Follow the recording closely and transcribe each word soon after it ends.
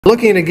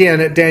Looking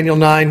again at Daniel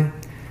 9,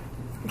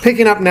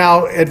 picking up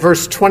now at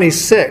verse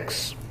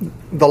 26,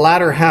 the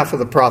latter half of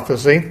the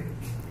prophecy.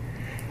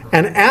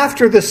 And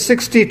after the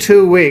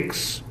 62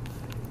 weeks,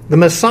 the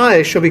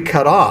Messiah shall be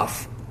cut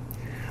off,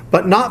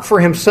 but not for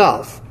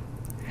himself.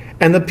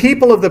 And the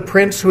people of the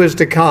prince who is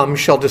to come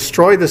shall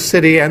destroy the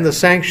city and the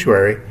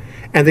sanctuary,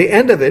 and the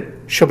end of it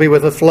shall be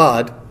with a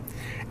flood.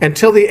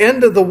 Until the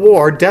end of the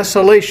war,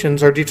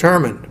 desolations are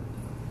determined.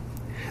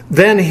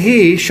 Then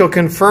he shall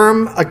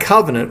confirm a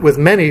covenant with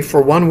many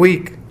for 1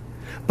 week.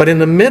 But in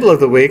the middle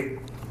of the week,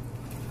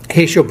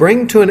 he shall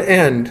bring to an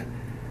end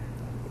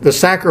the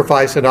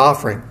sacrifice and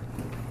offering.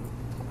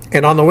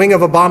 And on the wing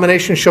of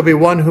abomination shall be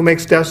one who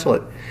makes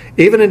desolate,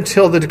 even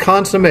until the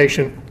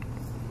consummation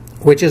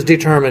which is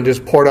determined is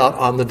poured out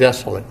on the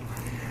desolate.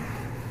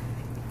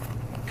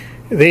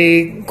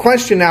 The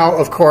question now,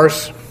 of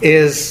course,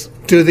 is,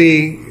 do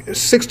the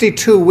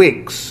 62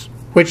 weeks,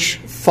 which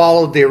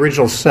followed the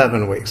original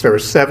 7 weeks, there were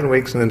 7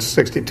 weeks and then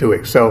 62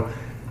 weeks, so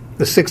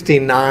the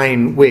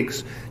 69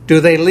 weeks, do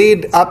they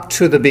lead up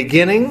to the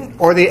beginning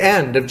or the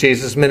end of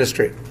Jesus'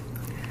 ministry?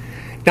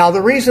 Now,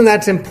 the reason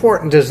that's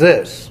important is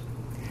this.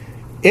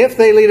 If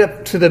they lead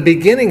up to the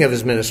beginning of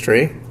his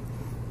ministry,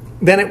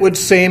 then it would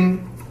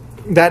seem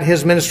that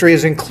his ministry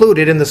is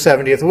included in the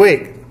 70th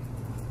week.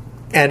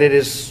 And it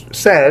is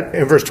said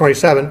in verse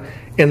 27,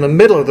 in the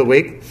middle of the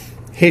week,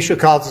 he shall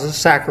cause the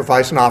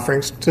sacrifice and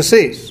offerings to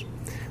cease.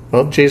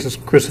 Well, Jesus'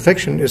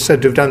 crucifixion is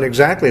said to have done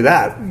exactly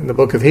that. In the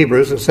book of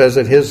Hebrews, it says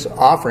that his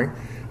offering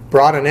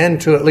brought an end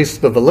to at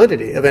least the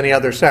validity of any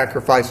other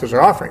sacrifices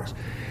or offerings.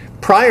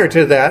 Prior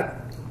to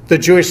that, the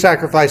Jewish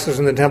sacrifices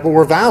in the temple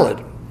were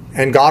valid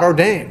and God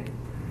ordained.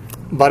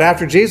 But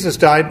after Jesus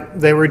died,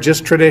 they were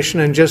just tradition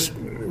and just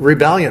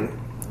rebellion.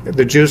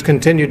 The Jews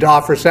continued to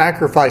offer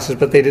sacrifices,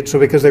 but they did so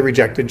because they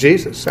rejected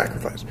Jesus'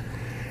 sacrifice.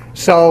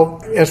 So,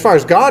 as far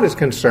as God is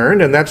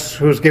concerned, and that's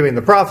who's giving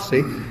the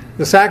prophecy,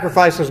 the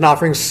sacrifices and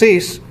offerings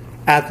cease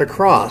at the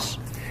cross.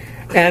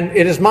 And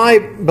it is my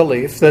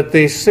belief that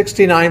the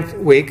 69th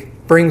week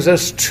brings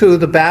us to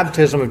the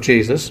baptism of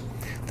Jesus.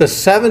 The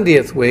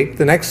 70th week,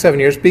 the next 7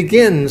 years,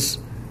 begins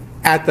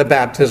at the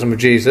baptism of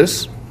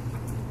Jesus,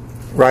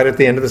 right at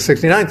the end of the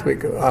 69th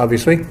week,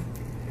 obviously.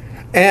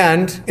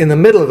 And in the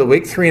middle of the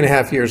week,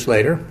 3.5 years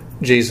later,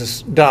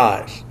 Jesus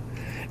dies.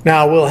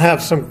 Now, we'll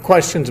have some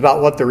questions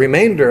about what the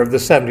remainder of the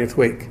 70th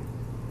week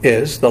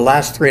is, the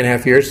last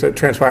 3.5 years that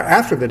transpire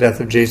after the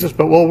death of Jesus,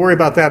 but we'll worry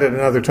about that at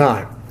another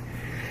time.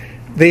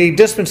 The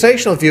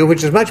dispensational view,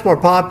 which is much more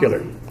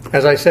popular,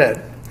 as I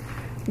said,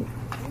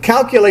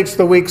 calculates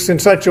the weeks in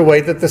such a way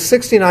that the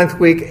 69th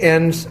week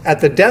ends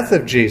at the death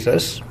of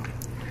Jesus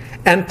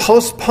and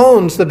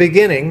postpones the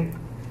beginning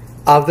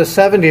of the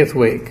 70th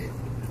week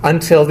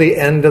until the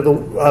end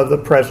of the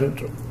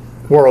present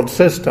world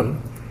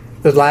system.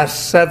 The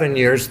last 7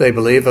 years, they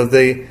believe, of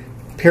the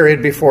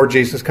period before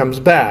Jesus comes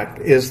back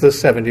is the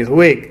 70th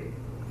week.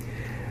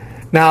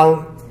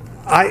 Now,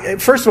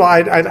 first of all,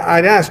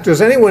 I'd ask,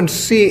 does anyone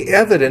see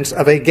evidence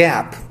of a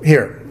gap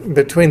here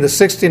between the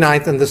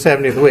 69th and the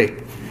 70th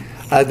week?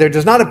 There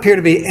does not appear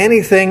to be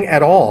anything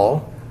at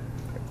all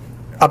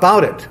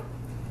about it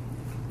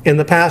in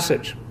the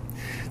passage.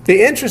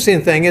 The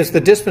interesting thing is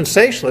the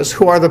dispensationalists,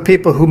 who are the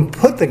people who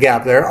put the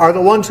gap there, are the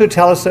ones who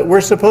tell us that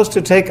we're supposed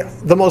to take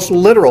the most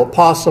literal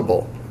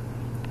possible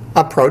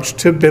approach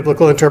to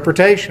biblical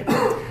interpretation.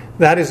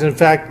 That is, in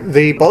fact,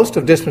 the boast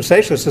of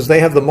dispensationalists, is they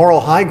have the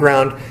moral high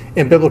ground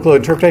in biblical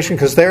interpretation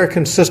because they're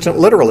consistent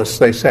literalists,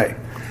 they say.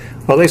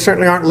 Well, they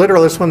certainly aren't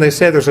literalists when they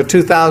say there's a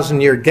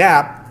 2,000-year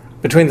gap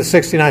between the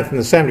 69th and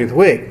the 70th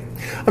week.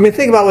 I mean,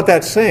 think about what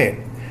that's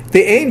saying.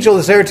 The angel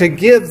is there to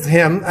give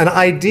him an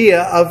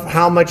idea of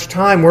how much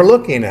time we're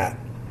looking at.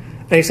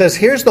 And he says,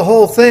 here's the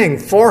whole thing,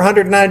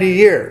 490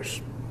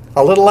 years.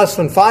 A little less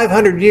than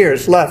 500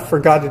 years left for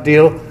God to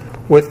deal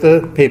with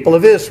the people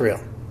of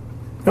Israel.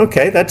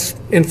 Okay, that's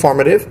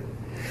informative.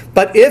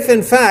 But if,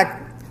 in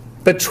fact,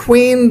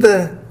 between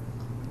the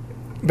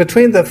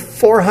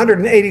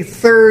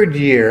 483rd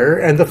year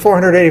and the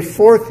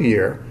 484th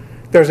year,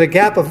 there's a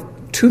gap of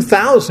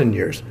 2,000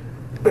 years,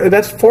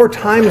 that's 4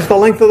 times the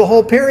length of the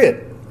whole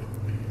period.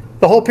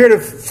 The whole period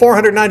of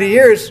 490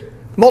 years,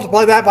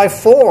 multiply that by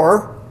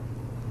 4,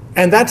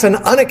 and that's an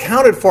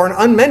unaccounted for and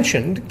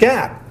unmentioned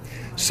gap.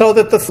 So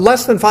that the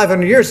less than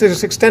 500 years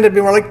is extended to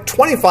be more like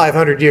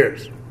 2,500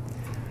 years.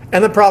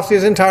 And the prophecy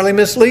is entirely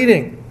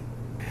misleading.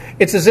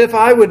 It's as if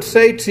I would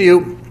say to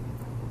you,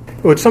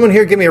 would someone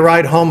here give me a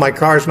ride home? My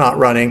car's not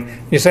running.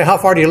 You say, how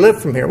far do you live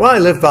from here? Well, I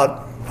live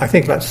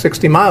about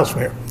 60 miles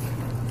from here.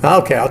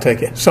 Okay, I'll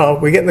take you. So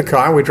we get in the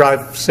car and we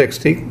drive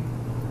 60,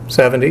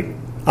 70,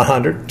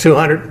 100,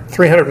 200,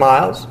 300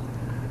 miles.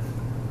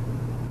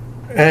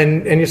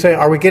 And you say,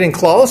 are we getting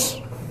close?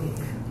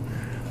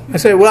 I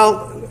say,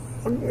 well,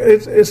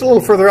 it's a little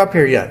further up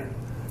here yet.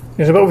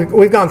 You say, but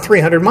we've gone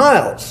 300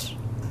 miles.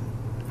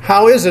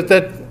 How is it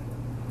that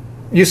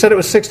you said it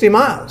was 60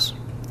 miles?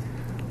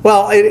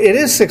 Well, it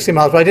is 60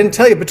 miles, but I didn't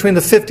tell you between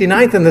the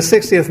 59th and the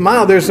 60th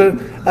mile, there's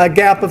a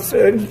gap of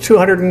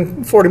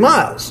 240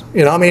 miles.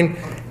 You know, I mean,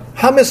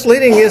 how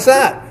misleading is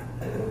that?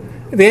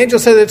 The angel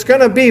said it's going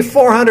to be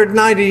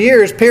 490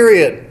 years,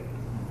 period.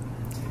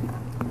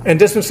 And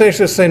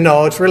dispensationalists say,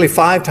 no, it's really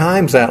 5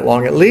 times that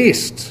long at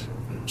least,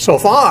 so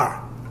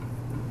far.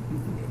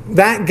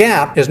 That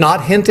gap is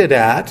not hinted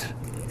at,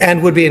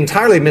 and would be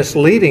entirely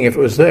misleading if it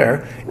was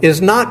there,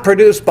 is not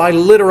produced by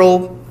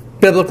literal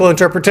biblical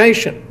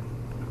interpretation.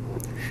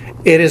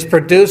 It is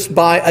produced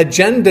by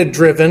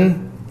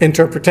agenda-driven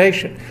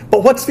interpretation.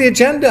 But what's the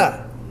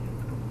agenda?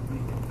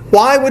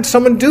 Why would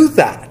someone do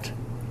that?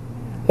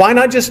 Why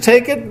not just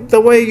take it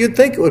the way you'd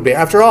think it would be?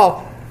 After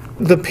all,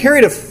 the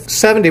period of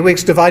 70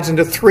 weeks divides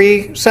into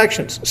 3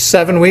 sections.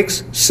 7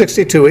 weeks,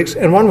 62 weeks,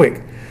 and 1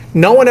 week.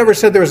 No one ever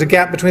said there was a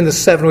gap between the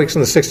 7 weeks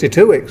and the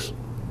 62 weeks.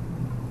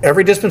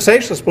 Every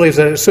dispensationalist believes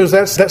that as soon as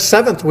that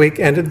 7th week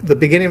ended, the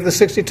beginning of the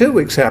 62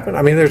 weeks happened.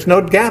 I mean, there's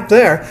no gap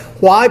there.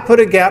 Why put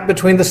a gap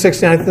between the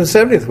 69th and the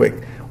 70th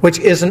week, which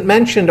isn't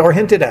mentioned or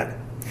hinted at?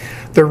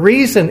 The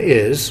reason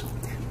is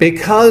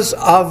because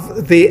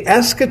of the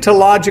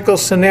eschatological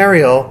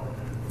scenario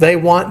they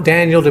want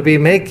Daniel to be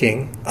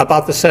making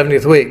about the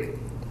 70th week.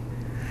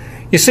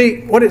 You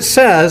see, what it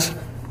says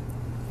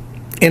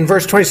in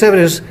verse 27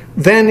 is,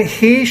 then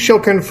he shall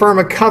confirm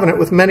a covenant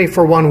with many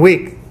for 1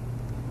 week.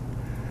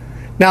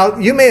 Now,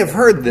 you may have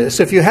heard this.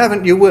 If you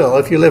haven't, you will,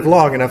 if you live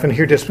long enough and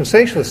hear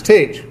dispensationalists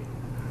teach.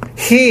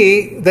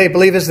 He, they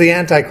believe, is the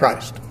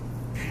Antichrist.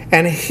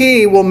 And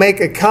he will make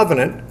a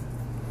covenant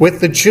with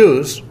the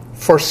Jews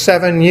for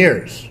 7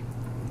 years.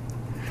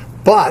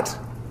 But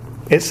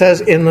it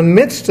says in the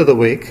midst of the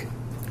week,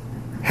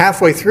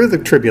 halfway through the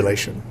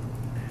tribulation,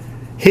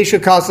 he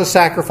should cause the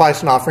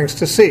sacrifice and offerings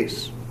to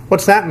cease.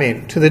 What's that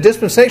mean? To the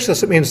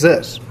dispensationalists, it means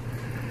this: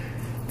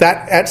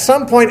 that at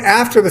some point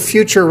after the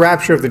future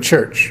rapture of the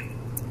church,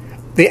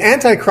 the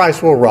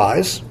Antichrist will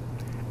rise,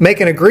 make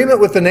an agreement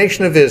with the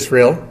nation of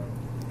Israel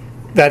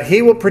that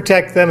he will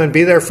protect them and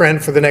be their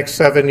friend for the next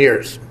 7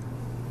 years.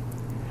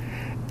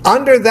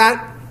 Under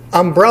that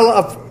umbrella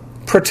of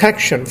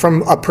protection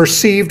from a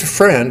perceived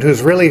friend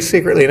who's really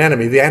secretly an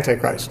enemy, the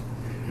Antichrist,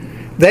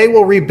 they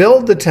will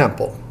rebuild the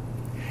temple.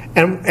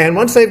 And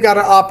once they've got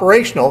it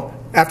operational,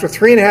 after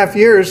 3.5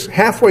 years,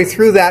 halfway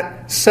through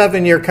that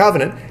 7-year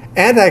covenant,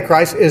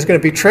 Antichrist is going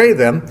to betray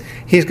them.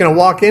 He's going to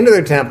walk into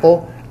their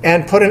temple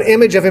and put an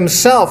image of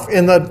himself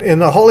in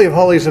the Holy of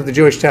Holies of the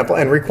Jewish temple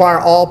and require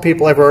all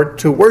people everywhere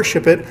to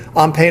worship it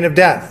on pain of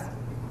death.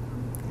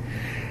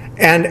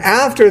 And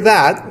after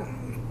that,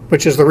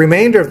 which is the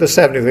remainder of the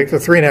 70th week, the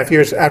 3.5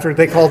 years after,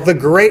 they call the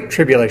Great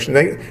Tribulation.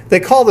 They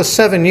call the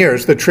 7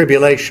 years the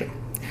tribulation.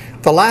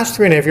 The last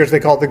 3.5 years they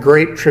call it the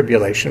Great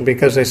Tribulation,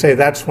 because they say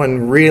that's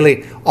when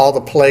really all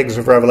the plagues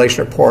of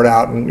Revelation are poured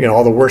out, and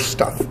all the worst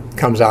stuff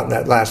comes out in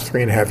that last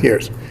 3.5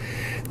 years.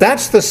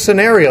 That's the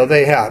scenario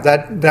they have.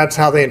 That's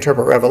how they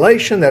interpret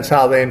Revelation, that's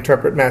how they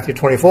interpret Matthew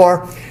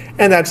 24,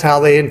 and that's how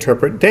they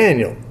interpret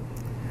Daniel.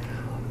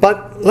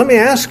 But let me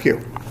ask you,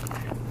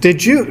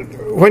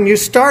 when you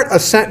start a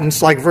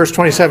sentence like verse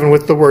 27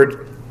 with the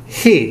word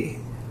he,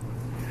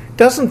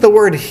 doesn't the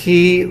word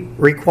he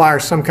require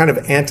some kind of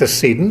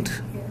antecedent?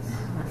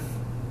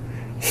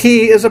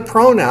 He is a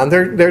pronoun.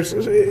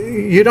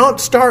 You don't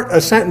start a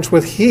sentence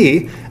with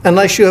he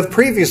unless you have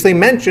previously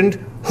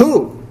mentioned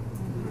who.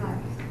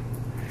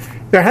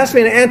 There has to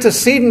be an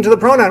antecedent to the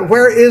pronoun.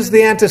 Where is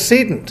the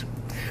antecedent?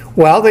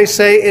 Well, they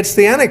say it's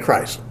the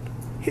Antichrist.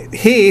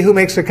 He who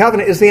makes the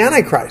covenant is the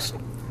Antichrist.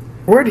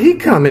 Where did he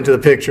come into the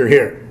picture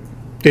here?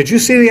 Did you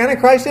see the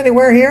Antichrist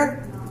anywhere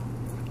here?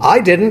 I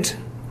didn't.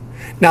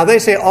 Now they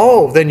say,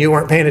 oh, then you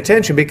weren't paying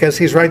attention, because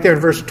he's right there in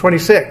verse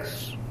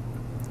 26.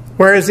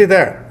 Where is he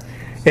there?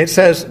 It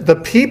says, the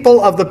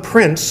people of the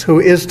prince who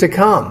is to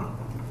come.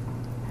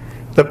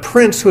 The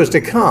prince who is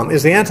to come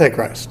is the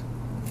Antichrist.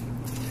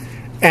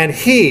 And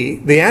he,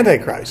 the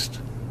Antichrist,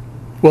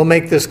 will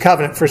make this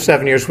covenant for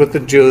 7 years with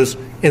the Jews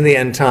in the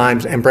end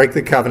times and break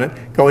the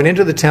covenant, going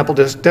into the temple,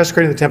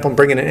 desecrating the temple, and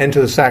bringing an end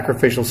to the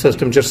sacrificial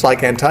system, just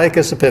like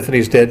Antiochus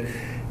Epiphanes did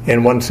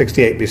in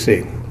 168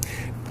 BC.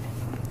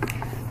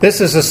 This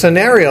is a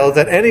scenario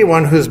that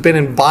anyone who's been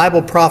in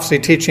Bible prophecy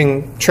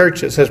teaching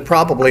churches has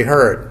probably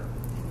heard.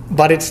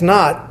 But it's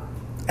not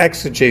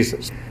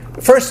exegesis.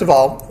 First of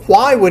all,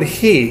 why would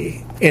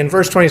he, in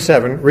verse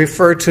 27,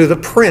 refer to the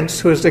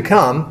prince who is to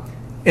come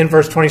in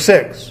verse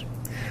 26?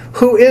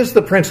 Who is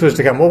the prince who is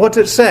to come? Well, what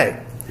does it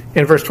say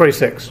in verse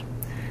 26?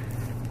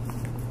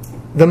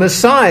 The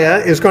Messiah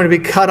is going to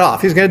be cut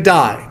off. He's going to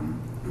die.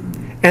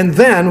 And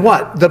then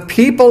what? The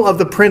people of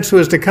the prince who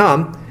is to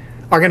come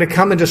are going to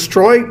come and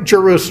destroy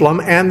Jerusalem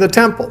and the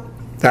temple.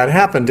 That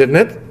happened, didn't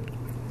it?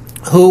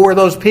 Who were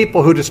those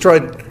people who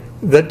destroyed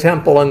the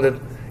temple? It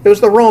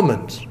was the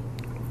Romans.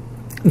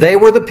 They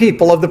were the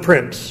people of the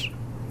prince.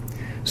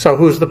 So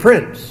who's the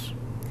prince?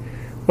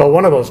 Well,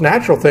 one of those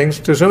natural things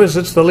to assume is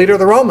it's the leader of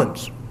the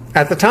Romans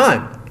at the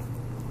time,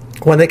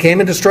 when they came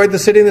and destroyed the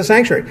city and the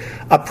sanctuary.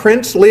 A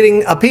prince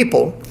leading a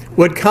people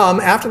would come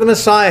after the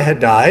Messiah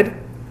had died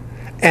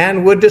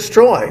and would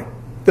destroy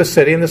the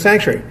city and the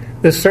sanctuary.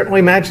 This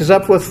certainly matches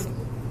up with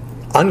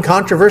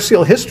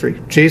uncontroversial history.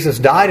 Jesus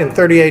died in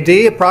 30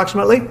 AD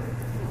approximately,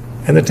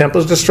 and the temple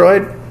was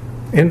destroyed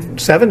in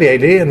 70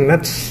 AD, and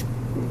that's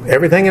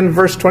everything in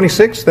verse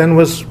 26 then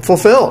was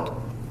fulfilled.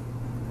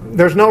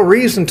 There's no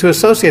reason to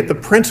associate the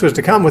prince who is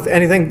to come with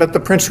anything but the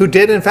prince who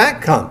did in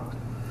fact come.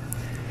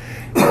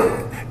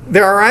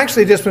 There are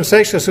actually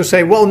dispensationalists who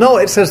say, well, no,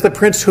 it says the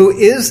prince who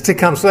is to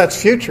come, so that's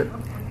future.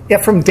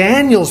 Yet from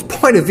Daniel's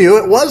point of view,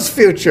 it was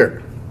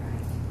future.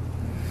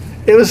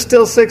 It was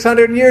still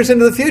 600 years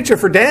into the future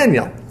for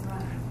Daniel.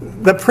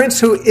 The prince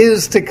who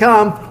is to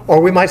come,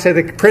 or we might say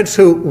the prince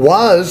who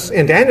was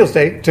in Daniel's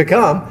day to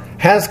come,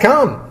 has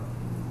come.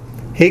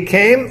 He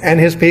came and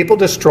his people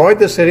destroyed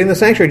the city and the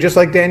sanctuary, just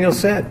like Daniel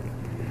said.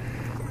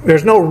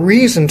 There's no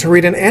reason to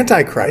read an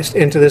antichrist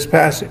into this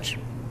passage.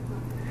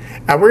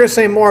 Now, we're going to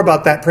say more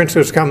about that prince who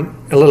has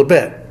come in a little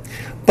bit.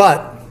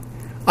 But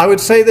I would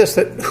say this,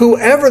 that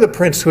whoever the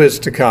prince who is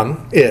to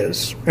come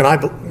is, and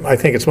I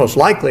think it's most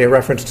likely a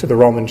reference to the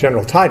Roman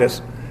general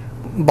Titus,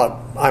 but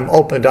I'm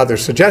open to other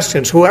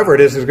suggestions. Whoever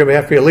it is going to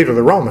have to be a leader of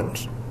the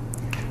Romans,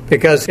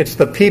 because it's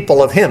the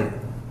people of him.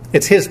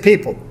 It's his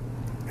people,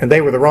 and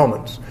they were the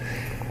Romans.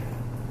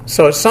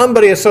 So it's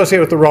somebody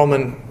associated with the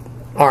Roman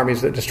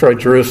armies that destroyed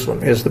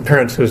Jerusalem is the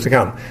prince who is to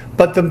come.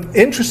 But the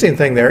interesting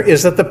thing there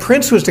is that the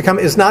prince who is to come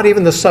is not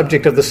even the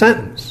subject of the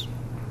sentence.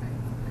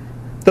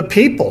 The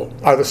people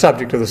are the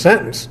subject of the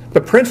sentence.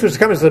 The prince who is to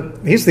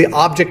come he's the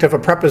object of a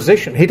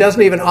preposition. He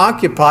doesn't even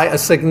occupy a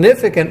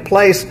significant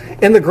place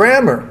in the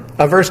grammar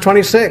of verse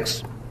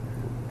 26.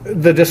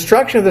 The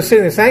destruction of the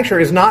city and the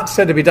sanctuary is not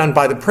said to be done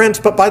by the prince,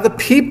 but by the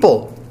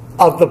people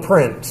of the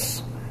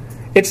prince.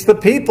 It's the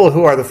people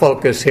who are the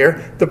focus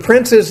here. The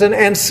prince is an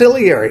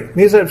ancillary.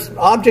 He's an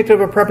object of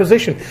a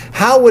preposition.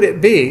 How would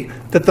it be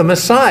that the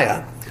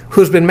Messiah,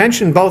 who's been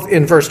mentioned both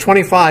in verse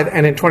 25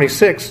 and in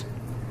 26,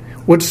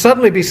 would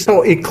suddenly be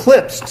so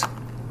eclipsed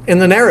in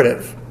the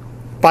narrative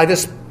by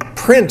this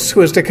prince who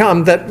is to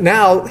come that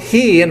now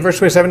he, in verse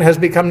 27, has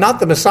become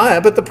not the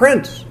Messiah, but the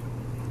prince?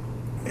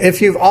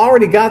 If you've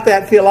already got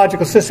that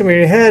theological system in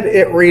your head,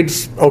 it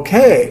reads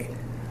okay.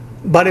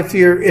 But if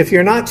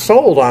you're not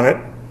sold on it,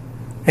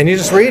 and you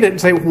just read it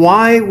and say,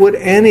 why would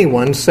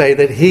anyone say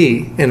that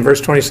he, in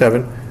verse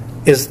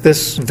 27, is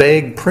this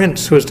vague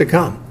prince who is to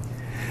come?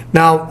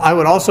 Now, I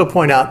would also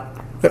point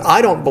out that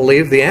I don't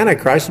believe the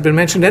Antichrist has been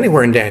mentioned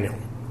anywhere in Daniel.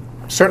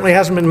 Certainly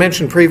hasn't been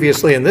mentioned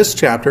previously in this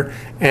chapter,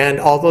 and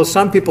although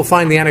some people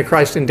find the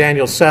Antichrist in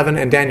Daniel 7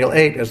 and Daniel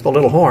 8 as the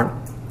little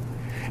horn,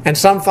 and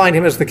some find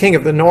him as the king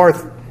of the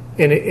north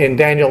in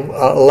Daniel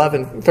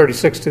 11,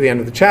 36 to the end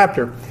of the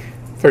chapter,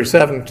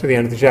 37 to the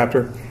end of the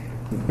chapter,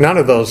 none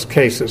of those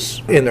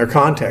cases, in their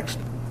context,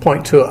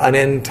 point to an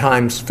end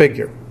times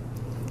figure.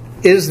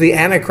 Is the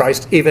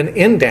Antichrist even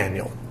in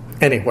Daniel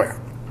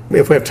anywhere?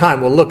 If we have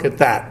time, we'll look at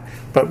that,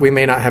 but we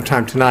may not have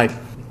time tonight.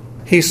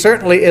 He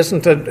certainly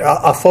isn't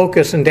a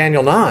focus in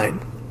Daniel 9.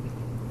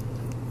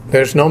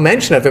 There's no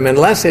mention of him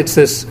unless it's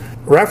this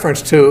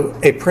reference to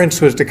a prince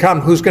who is to come,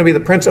 who's going to be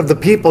the prince of the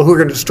people who are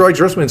going to destroy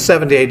Jerusalem in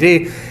 70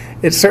 AD.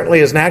 It certainly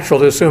is natural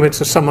to assume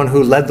it's someone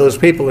who led those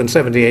people in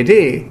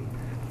 70 AD.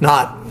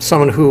 Not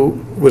someone who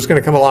was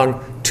going to come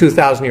along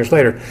 2,000 years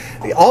later.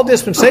 All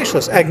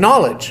dispensationalists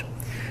acknowledge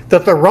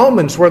that the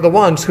Romans were the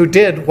ones who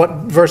did what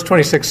verse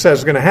 26 says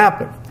is going to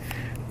happen.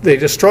 They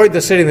destroyed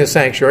the city and the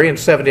sanctuary in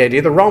 70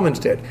 AD. The Romans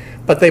did.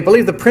 But they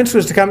believe the prince who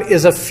is to come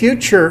is a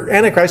future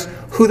Antichrist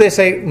who they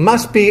say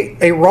must be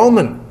a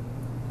Roman.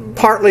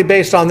 Partly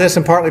based on this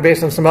and partly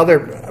based on some other,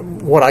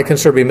 what I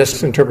consider to be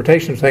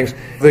misinterpretations of things.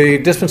 The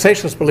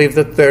dispensationalists believe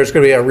that there's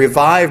going to be a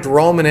revived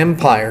Roman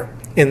Empire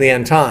in the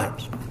end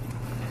times.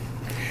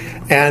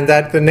 And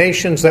that the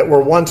nations that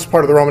were once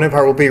part of the Roman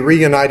Empire will be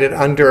reunited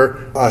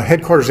under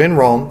headquarters in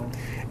Rome,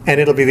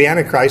 and it'll be the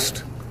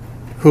Antichrist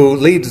who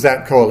leads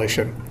that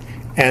coalition.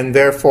 And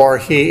therefore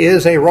he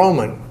is a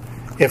Roman,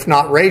 if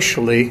not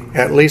racially,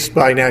 at least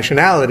by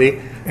nationality,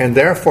 and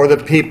therefore the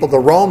people, the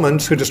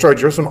Romans who destroyed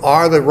Jerusalem,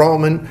 are the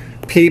Roman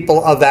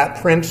people of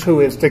that prince who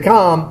is to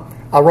come,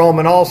 a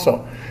Roman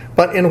also.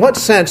 But in what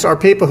sense are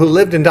people who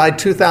lived and died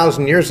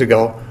 2,000 years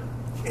ago,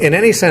 in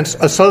any sense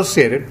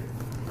associated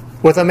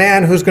with a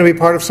man who's going to be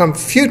part of some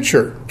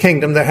future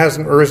kingdom that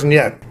hasn't arisen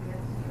yet?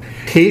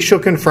 He shall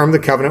confirm the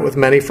covenant with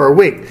many for a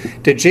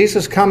week. Did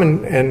Jesus come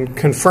and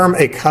confirm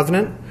a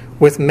covenant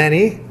with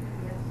many?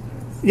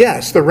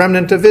 Yes, the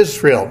remnant of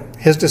Israel,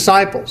 his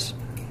disciples.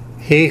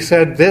 He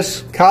said,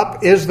 this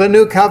cup is the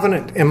new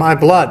covenant in my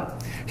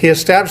blood. He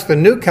established the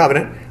new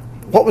covenant.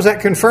 What was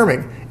that confirming?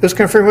 It was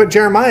confirming what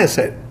Jeremiah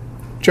said.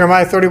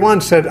 Jeremiah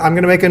 31 said, I'm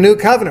going to make a new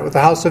covenant with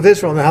the house of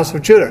Israel and the house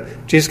of Judah.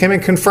 Jesus came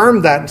and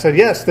confirmed that and said,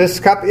 yes, this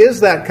cup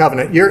is that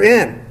covenant. You're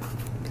in.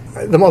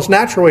 The most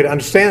natural way to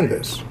understand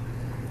this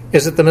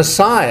is that the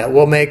Messiah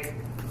will make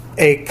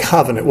a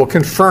covenant, will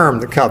confirm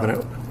the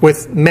covenant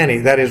with many,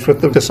 that is,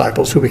 with the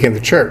disciples who became the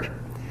church.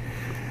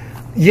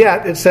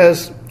 Yet, it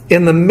says,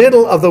 in the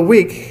middle of the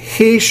week,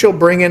 he shall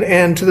bring an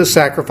end to the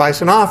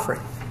sacrifice and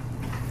offering.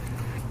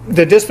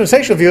 The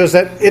dispensational view is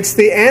that it's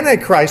the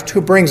Antichrist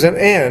who brings an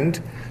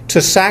end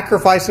to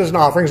sacrifices and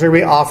offerings that will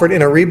be offered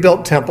in a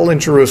rebuilt temple in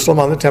Jerusalem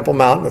on the Temple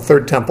Mount, the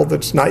third temple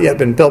that's not yet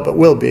been built but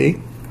will be.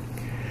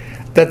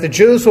 that the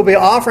Jews will be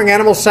offering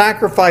animal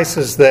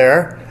sacrifices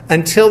there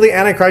until the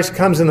Antichrist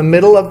comes in the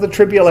middle of the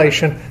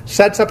tribulation,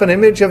 sets up an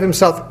image of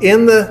himself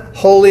in the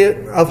Holy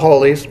of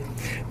Holies.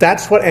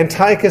 That's what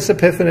Antiochus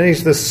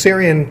Epiphanes, the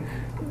Syrian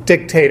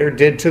dictator,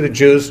 did to the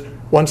Jews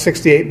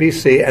 168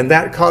 BC, and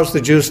that caused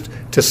the Jews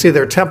to see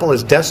their temple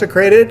as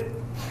desecrated.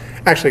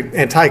 Actually,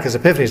 Antiochus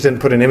Epiphanes didn't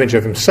put an image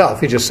of himself.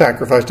 He just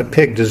sacrificed a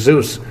pig to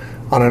Zeus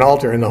on an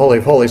altar in the Holy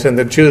of Holies, and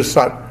the Jews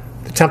thought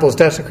the temple is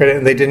desecrated,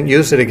 and they didn't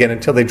use it again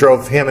until they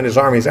drove him and his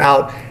armies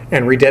out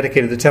and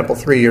rededicated the temple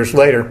 3 years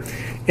later.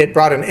 It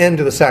brought an end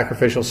to the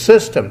sacrificial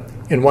system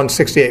in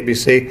 168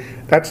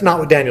 BC. That's not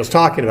what Daniel's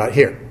talking about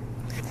here.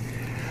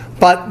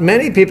 But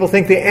many people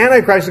think the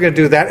Antichrist is going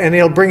to do that, and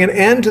he'll bring an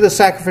end to the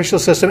sacrificial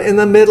system in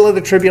the middle of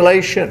the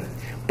tribulation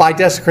by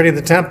desecrating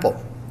the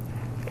temple.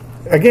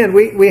 Again,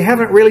 we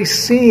haven't really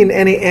seen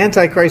any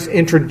Antichrist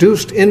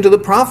introduced into the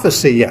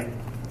prophecy yet.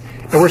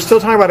 And we're still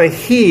talking about a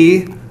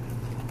he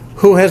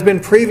who has been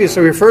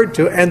previously referred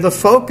to, and the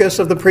focus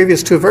of the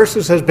previous two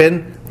verses has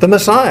been the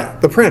Messiah,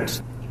 the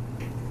Prince.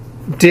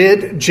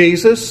 Did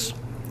Jesus,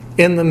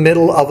 in the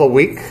middle of a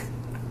week,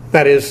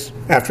 that is,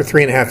 after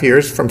 3.5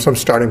 years from some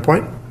starting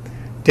point,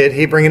 did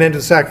he bring an end to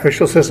the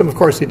sacrificial system? Of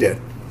course he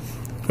did,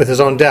 with his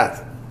own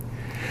death.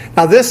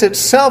 Now this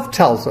itself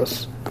tells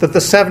us that the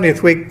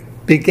 70th week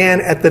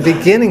began at the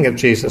beginning of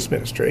Jesus'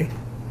 ministry,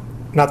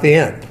 not the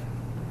end.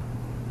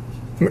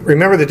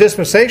 Remember, the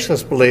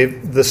dispensationalists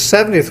believe the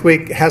 70th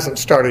week hasn't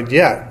started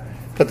yet,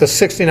 but the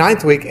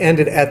 69th week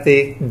ended at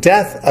the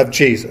death of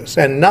Jesus,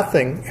 and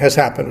nothing has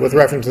happened with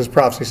reference to this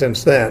prophecy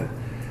since then.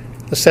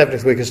 The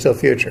 70th week is still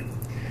future.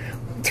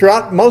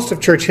 Throughout most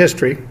of church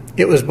history,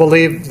 it was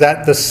believed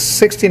that the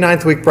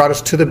 69th week brought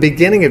us to the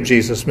beginning of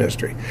Jesus'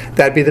 ministry.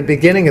 That'd be the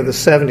beginning of the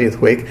 70th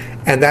week,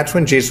 and that's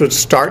when Jesus would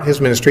start his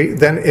ministry.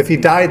 Then if he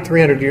died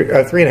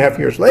 3.5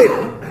 years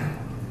later,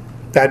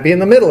 that'd be in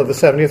the middle of the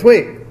 70th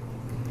week.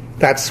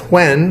 That's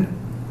when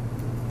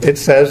it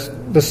says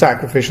the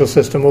sacrificial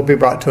system will be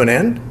brought to an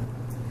end.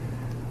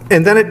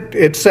 And then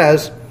it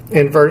says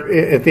at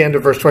the end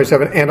of verse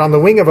 27, and on the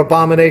wing of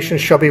abomination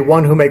shall be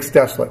one who makes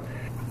desolate.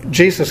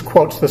 Jesus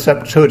quotes the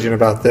Septuagint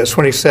about this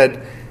when he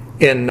said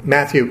in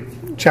Matthew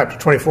chapter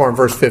 24 and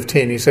verse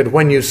 15, he said,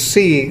 when you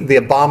see the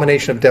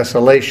abomination of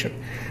desolation.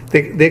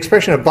 The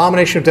expression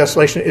abomination of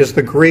desolation is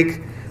the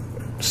Greek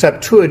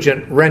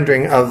Septuagint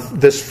rendering of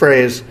this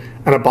phrase,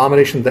 an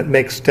abomination that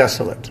makes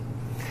desolate.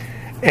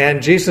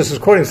 And Jesus is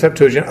quoting the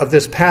Septuagint of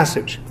this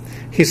passage.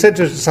 He said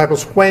to his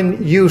disciples,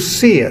 when you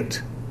see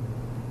it.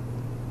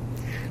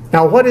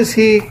 Now, what is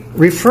he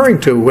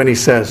referring to when he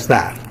says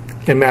that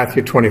in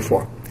Matthew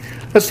 24?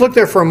 Let's look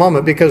there for a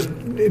moment, because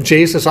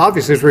Jesus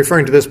obviously is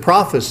referring to this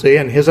prophecy,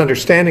 and his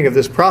understanding of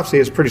this prophecy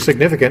is pretty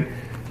significant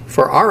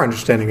for our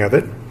understanding of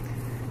it.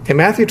 In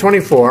Matthew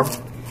 24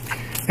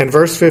 and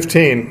verse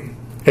 15,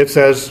 it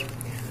says,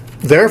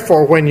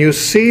 therefore, when you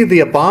see the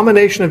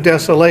abomination of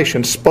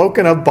desolation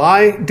spoken of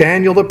by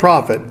Daniel the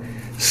prophet,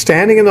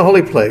 standing in the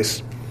holy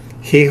place,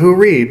 he who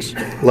reads,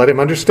 let him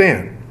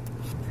understand.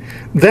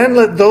 Then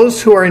let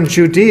those who are in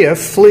Judea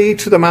flee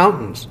to the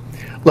mountains.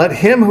 Let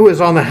him who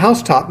is on the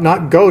housetop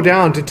not go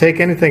down to take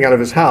anything out of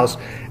his house,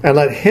 and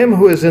let him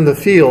who is in the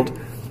field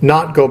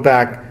not go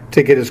back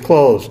to get his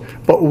clothes.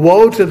 But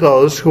woe to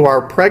those who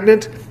are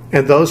pregnant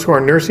and those who are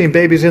nursing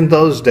babies in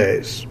those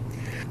days.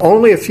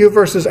 Only a few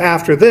verses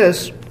after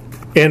this,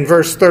 in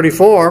verse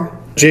 34,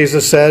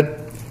 Jesus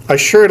said,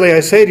 assuredly I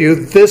say to you,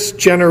 this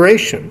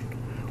generation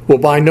will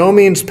by no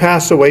means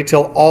pass away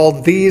till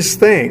all these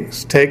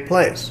things take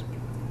place.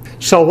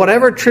 So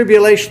whatever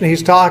tribulation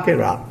he's talking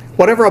about,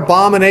 whatever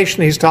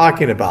abomination he's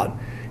talking about,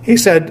 he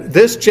said,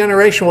 this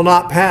generation will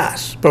not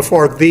pass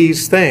before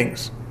these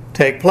things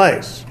take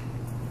place.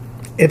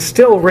 It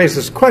still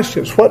raises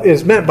questions. What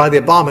is meant by the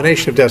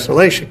abomination of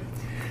desolation?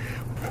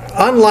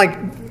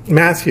 Unlike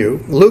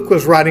Matthew, Luke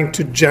was writing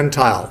to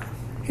Gentile.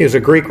 He was a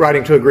Greek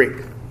writing to a Greek.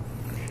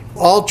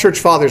 All church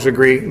fathers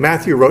agree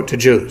Matthew wrote to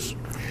Jews.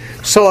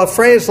 So a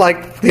phrase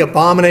like the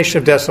abomination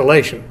of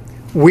desolation,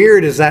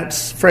 weird as that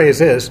phrase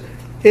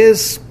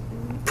is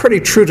pretty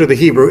true to the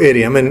Hebrew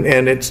idiom,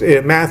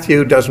 and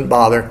Matthew doesn't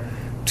bother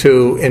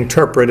to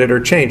interpret it or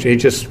change it. He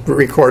just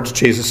records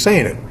Jesus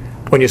saying it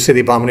when you see the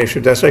abomination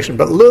of desolation.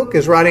 But Luke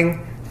is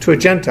writing to a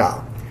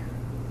Gentile,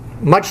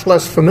 much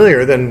less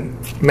familiar than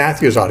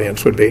Matthew's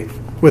audience would be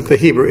with the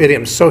Hebrew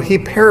idioms. So he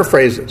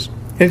paraphrases.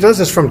 And he does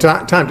this from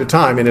time to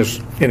time in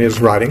his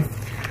writing.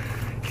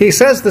 He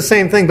says the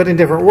same thing, but in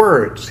different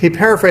words. He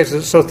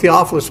paraphrases it so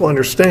Theophilus will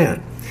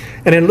understand.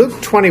 And in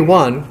Luke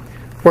 21,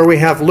 where we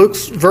have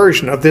Luke's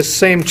version of this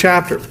same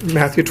chapter,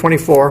 Matthew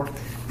 24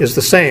 is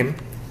the same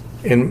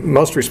in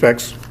most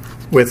respects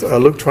with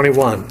Luke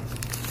 21.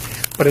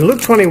 But in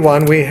Luke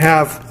 21, we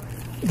have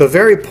the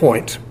very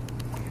point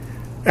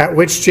at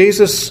which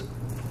Jesus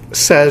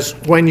says,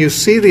 when you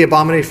see the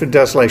abomination of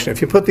desolation, if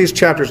you put these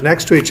chapters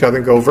next to each other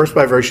and go verse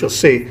by verse, you'll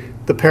see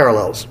the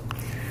parallels.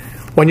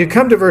 When you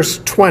come to verse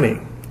 20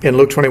 in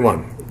Luke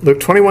 21, Luke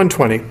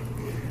 21:20,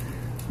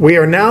 we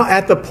are now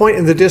at the point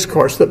in the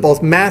discourse that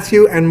both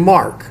Matthew and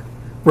Mark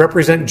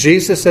represent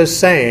Jesus as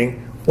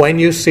saying, when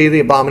you see the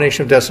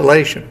abomination of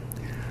desolation.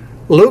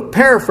 Luke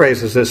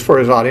paraphrases this for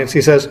his audience.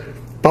 He says,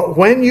 but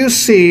when you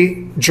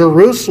see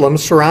Jerusalem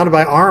surrounded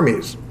by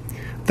armies,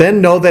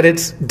 then know that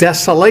its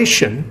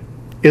desolation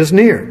is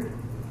near.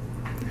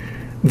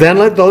 Then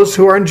let those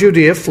who are in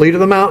Judea flee to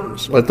the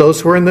mountains. Let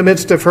those who are in the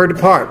midst of her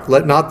depart.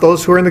 Let not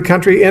those who are in the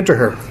country enter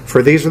her.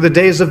 For these are the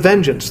days of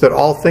vengeance, that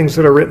all things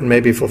that are written may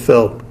be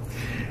fulfilled.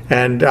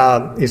 And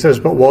he says,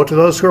 but woe to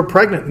those who are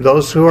pregnant, and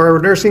those who are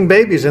nursing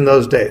babies in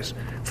those days.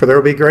 For there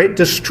will be great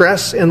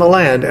distress in the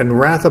land, and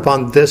wrath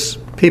upon this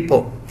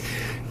people.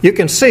 You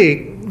can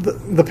see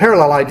the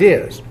parallel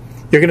ideas.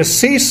 You're going to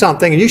see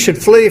something, and you should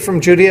flee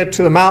from Judea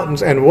to the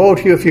mountains, and woe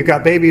to you if you've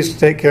got babies to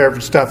take care of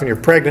and stuff, and you're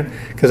pregnant,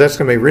 because that's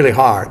going to be really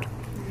hard.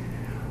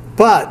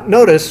 But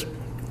notice,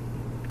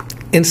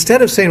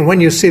 instead of saying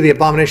when you see the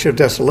abomination of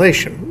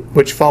desolation,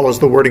 which follows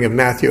the wording of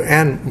Matthew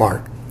and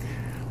Mark,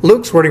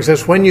 Luke's wording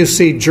says when you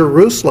see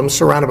Jerusalem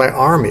surrounded by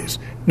armies,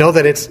 know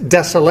that it's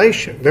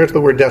desolation. There's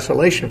the word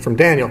desolation from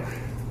Daniel.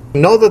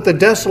 Know that the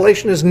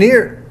desolation is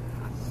near.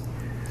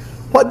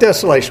 What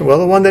desolation? Well,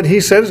 the one that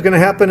he said is going to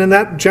happen in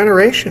that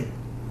generation.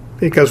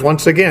 Because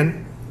once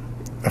again,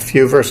 a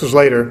few verses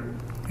later,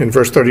 in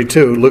verse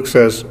 32,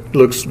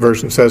 Luke's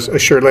version says,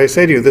 assuredly I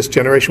say to you, this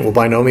generation will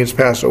by no means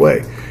pass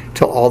away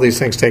till all these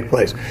things take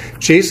place.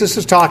 Jesus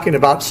is talking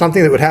about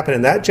something that would happen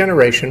in that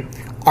generation,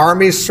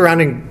 armies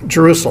surrounding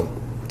Jerusalem.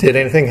 Did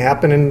anything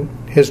happen in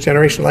his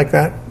generation like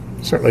that?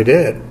 Certainly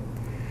did.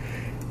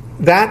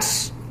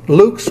 That's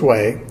Luke's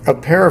way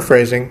of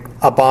paraphrasing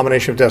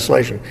abomination of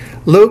desolation.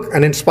 Luke,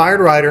 an inspired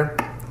writer,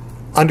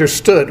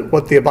 understood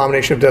what the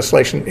abomination of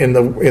desolation in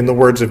the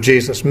words of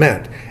Jesus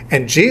meant.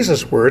 And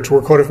Jesus' words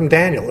were quoted from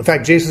Daniel. In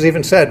fact, Jesus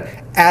even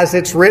said, as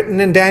it's written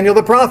in Daniel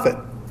the prophet.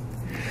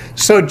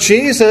 So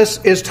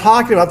Jesus is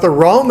talking about the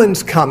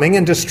Romans coming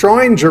and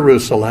destroying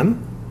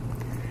Jerusalem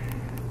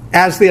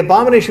as the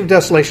abomination of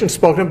desolation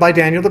spoken by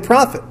Daniel the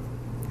prophet.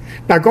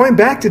 Now, going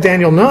back to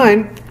Daniel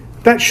 9,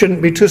 that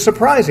shouldn't be too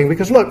surprising,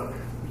 because look,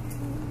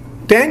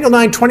 Daniel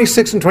 9,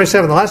 26 and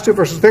 27, the last two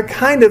verses, they're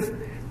kind of,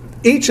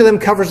 each of them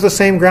covers the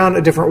same ground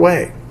a different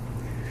way.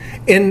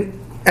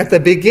 At the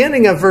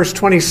beginning of verse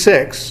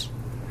 26,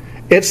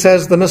 it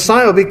says the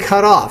Messiah will be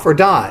cut off or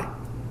die.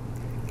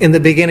 In the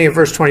beginning of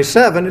verse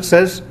 27, it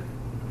says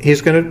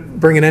he's going to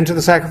bring an end to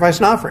the sacrifice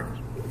and offerings.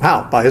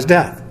 How? By his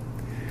death.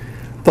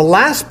 The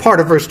last part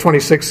of verse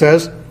 26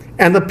 says,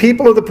 and the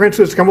people of the prince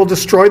who has come will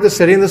destroy the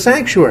city and the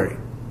sanctuary.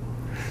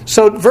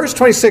 So verse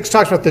 26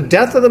 talks about the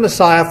death of the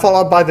Messiah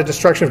followed by the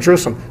destruction of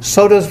Jerusalem.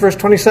 So does verse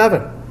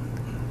 27.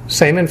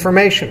 Same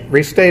information,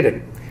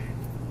 restated.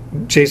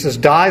 Jesus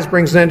dies,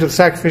 brings an end to the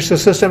sacrificial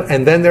system,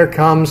 and then there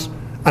comes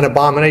an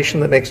abomination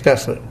that makes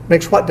desolate.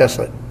 Makes what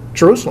desolate?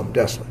 Jerusalem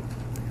desolate.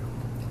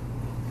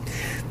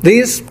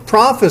 These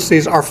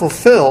prophecies are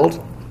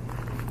fulfilled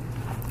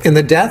in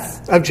the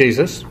death of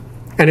Jesus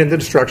and in the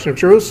destruction of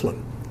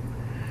Jerusalem.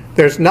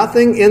 There's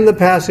nothing in the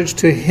passage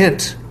to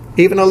hint,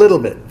 even a little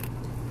bit,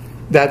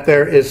 that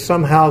there is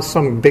somehow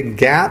some big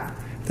gap,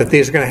 that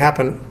these are going to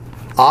happen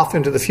off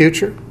into the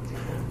future.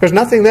 There's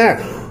nothing there.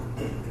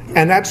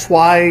 And that's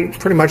why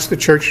pretty much the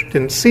church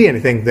didn't see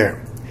anything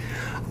there.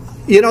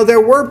 You know,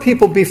 there were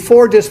people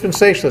before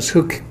dispensationalists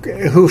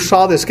who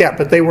saw this gap,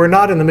 but they were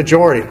not in the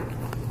majority.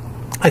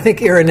 I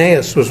think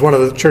Irenaeus was one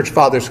of the church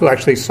fathers who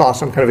actually saw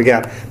some kind of a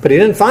gap, but he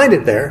didn't find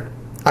it there.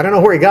 I don't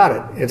know where he got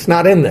it. It's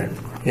not in there,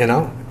 you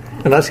know,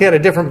 unless he had a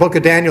different book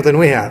of Daniel than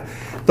we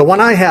have. The one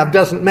I have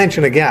doesn't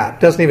mention a gap,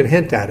 doesn't even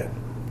hint at it.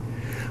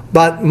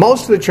 But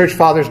most of the church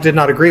fathers did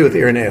not agree with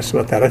Irenaeus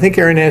about that. I think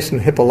Irenaeus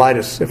and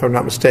Hippolytus, if I'm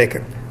not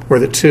mistaken, were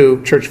the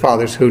two church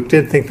fathers who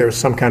did think there was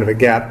some kind of a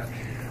gap,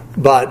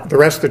 but the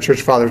rest of the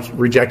church fathers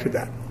rejected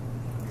that.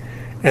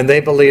 And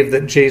they believed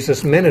that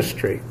Jesus'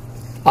 ministry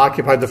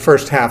occupied the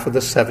first half of the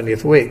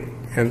 70th week,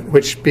 and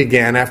which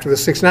began after the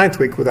 69th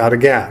week without a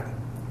gap.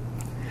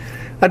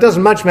 That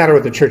doesn't much matter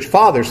what the church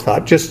fathers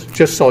thought,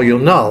 just so you'll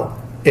know.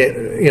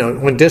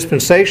 When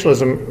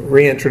dispensationalism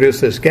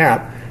reintroduced this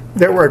gap,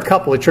 there were a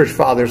couple of church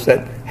fathers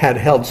that had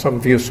held some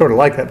views sort of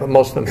like that, but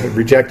most of them had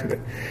rejected it.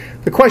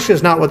 The question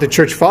is not what the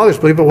church fathers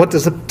believe, but what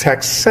does the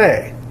text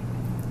say?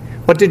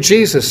 What did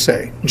Jesus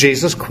say?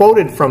 Jesus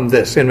quoted from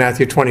this in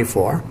Matthew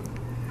 24.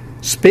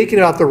 Speaking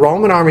about the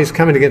Roman armies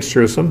coming against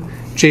Jerusalem,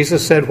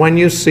 Jesus said, when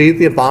you see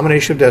the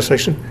abomination of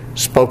desolation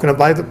spoken of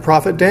by the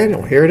prophet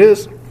Daniel. Here it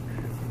is.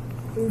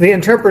 The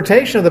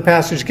interpretation of the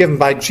passage given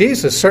by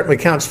Jesus certainly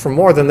counts for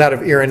more than that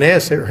of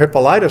Irenaeus or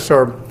Hippolytus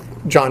or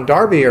John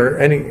Darby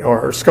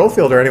or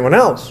Schofield or anyone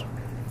else.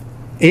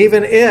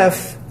 Even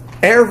if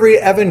every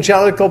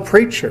evangelical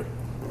preacher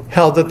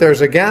held that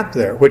there's a gap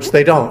there, which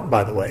they don't,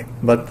 by the way,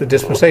 but the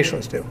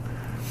dispensationalists do.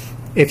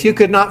 If you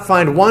could not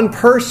find one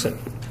person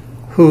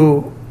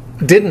who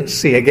didn't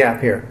see a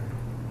gap here,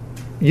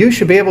 you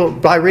should be able,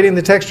 by reading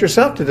the text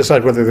yourself, to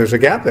decide whether there's a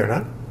gap there or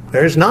not.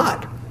 There's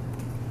not.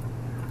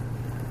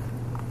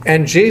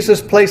 And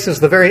Jesus places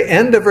the very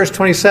end of verse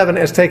 27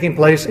 as taking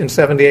place in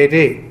 70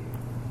 AD,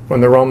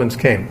 when the Romans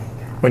came.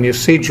 When you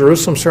see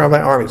Jerusalem surrounded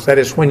by armies, that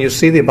is, when you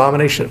see the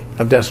abomination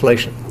of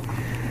desolation.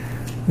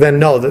 then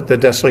know that the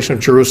desolation of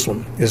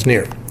Jerusalem is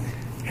near.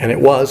 And it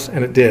was,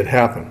 and it did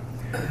happen.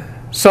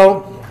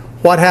 So,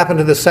 what happened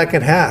to the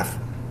second half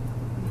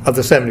of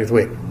the 70th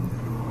week?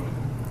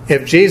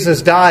 If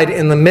Jesus died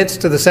in the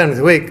midst of the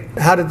 70th week,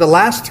 how did the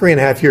last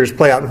 3.5 years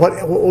play out?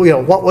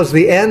 What was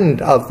the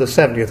end of the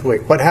 70th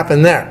week? What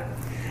happened there?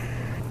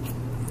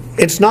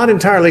 It's not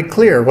entirely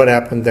clear what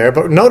happened there,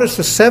 but notice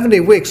the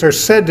 70 weeks are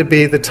said to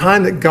be the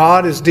time that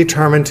God is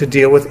determined to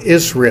deal with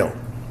Israel.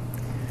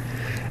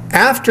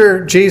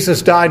 After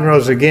Jesus died and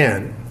rose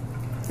again,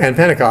 and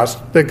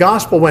Pentecost, the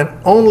gospel went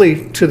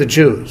only to the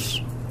Jews.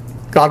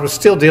 God was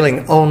still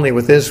dealing only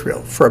with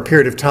Israel for a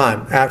period of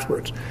time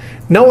afterwards.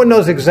 No one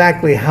knows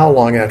exactly how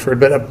long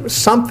afterward, but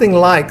something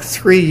like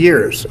 3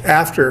 years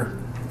after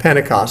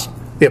Pentecost,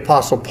 the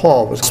Apostle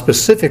Paul was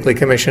specifically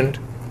commissioned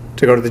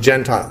to go to the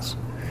Gentiles.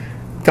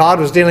 God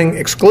was dealing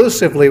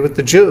exclusively with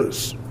the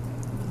Jews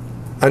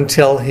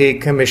until he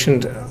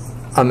commissioned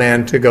a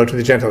man to go to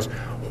the Gentiles.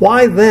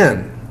 Why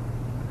then?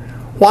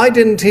 Why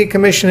didn't he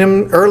commission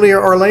him earlier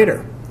or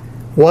later?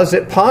 Was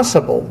it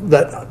possible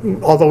that,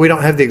 although we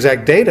don't have the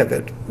exact date of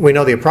it, we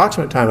know the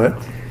approximate time of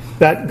it,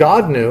 that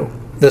God knew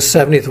the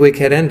 70th week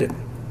had ended,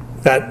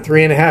 that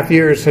 3.5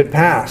 years had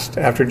passed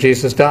after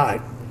Jesus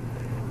died,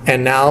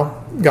 and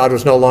now God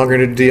was no longer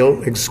to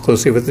deal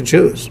exclusively with the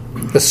Jews?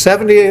 The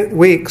 70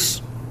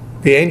 weeks,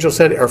 the angel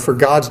said, are for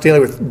God's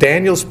dealing with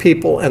Daniel's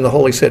people and the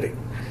holy city.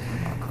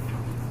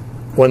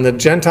 When the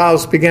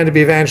Gentiles began to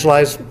be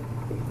evangelized,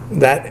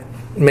 that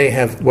may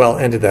have well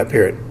ended that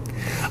period.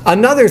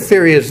 Another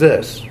theory is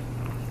this,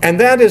 and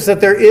that is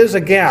that there is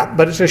a gap,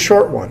 but it's a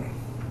short one.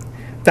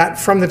 That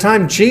from the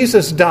time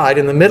Jesus died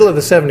in the middle of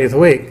the 70th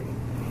week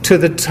to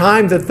the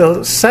time that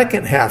the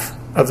second half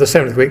of the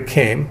 70th week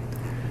came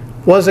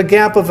was a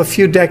gap of a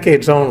few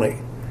decades only,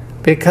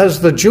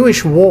 because the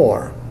Jewish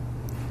war,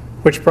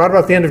 which brought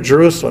about the end of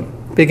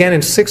Jerusalem, began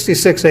in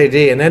 66 AD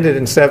and ended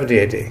in 70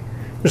 AD. It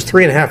was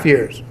 3.5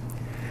 years.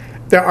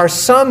 There are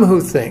some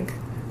who think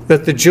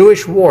that the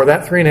Jewish war,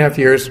 that 3.5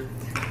 years,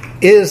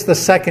 is the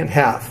second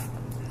half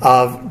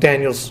of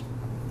Daniel's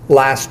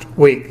last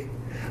week.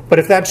 But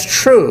if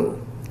that's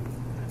true,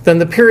 then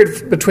the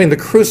period between the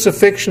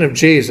crucifixion of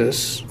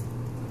Jesus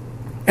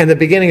and the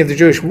beginning of the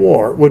Jewish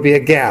war would be a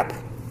gap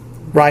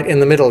right in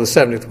the middle of the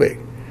 70th week.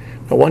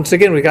 But once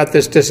again, we got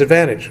this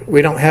disadvantage.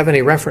 We don't have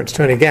any reference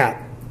to any gap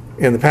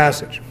in the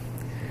passage.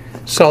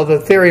 So the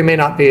theory may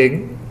not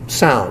be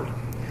sound.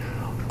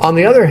 On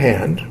the other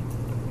hand,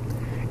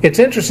 it's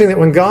interesting that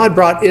when God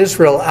brought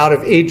Israel out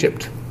of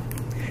Egypt,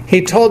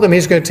 he told them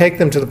he's going to take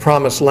them to the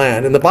promised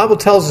land. And the Bible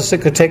tells us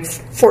it could take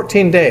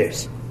 14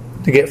 days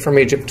to get from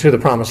Egypt to the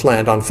promised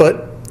land on foot.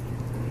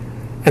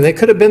 And they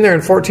could have been there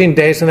in 14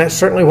 days, and that's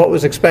certainly what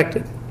was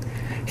expected.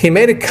 He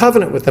made a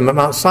covenant with them at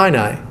Mount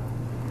Sinai.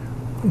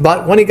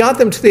 But when he got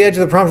them to the edge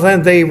of the promised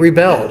land, they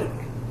rebelled.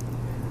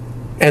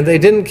 And they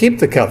didn't keep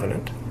the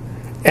covenant.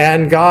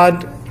 And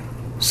God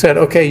said,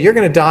 okay, you're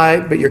going to die,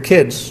 but your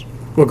kids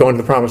will go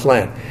into the promised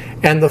land.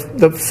 And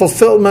the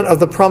fulfillment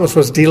of the promise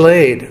was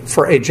delayed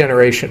for a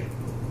generation.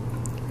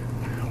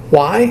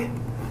 Why?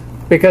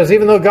 Because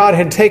even though God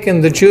had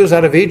taken the Jews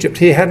out of Egypt,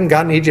 he hadn't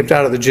gotten Egypt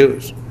out of the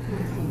Jews.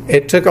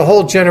 It took a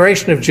whole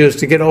generation of Jews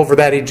to get over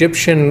that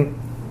Egyptian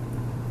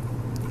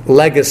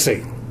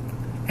legacy.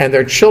 And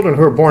their children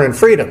who were born in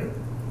freedom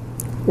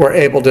were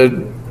able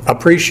to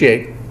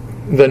appreciate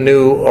the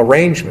new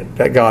arrangement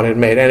that God had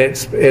made. And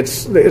it's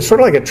sort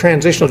of like a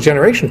transitional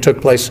generation took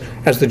place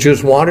as the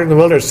Jews wandered in the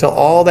wilderness till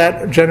all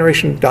that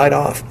generation died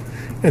off.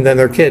 And then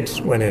their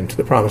kids went into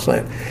the promised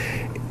land.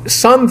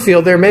 Some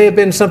feel there may have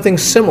been something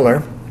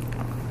similar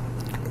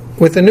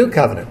with the new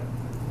covenant.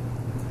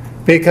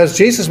 Because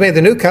Jesus made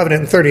the new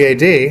covenant in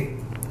 30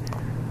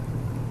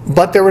 AD,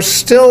 but there was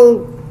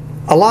still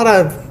a lot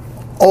of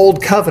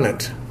old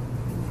covenant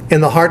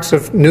in the hearts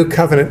of new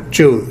covenant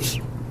Jews.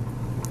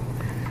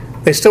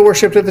 They still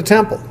worshipped at the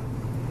temple.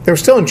 They were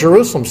still in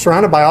Jerusalem,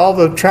 surrounded by all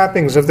the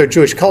trappings of their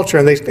Jewish culture,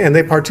 and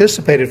they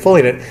participated fully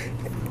in it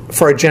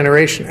for a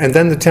generation. And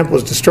then the temple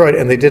was destroyed,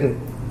 and they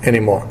didn't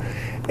anymore.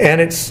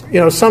 And it's,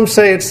 some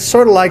say it's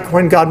sort of like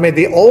when God made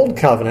the old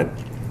covenant.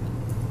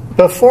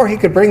 Before he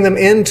could bring them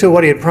into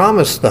what he had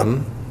promised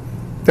them,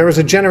 there was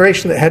a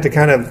generation that had to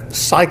kind of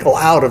cycle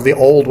out of the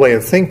old way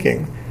of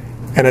thinking,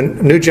 and a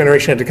new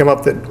generation had to come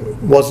up that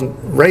wasn't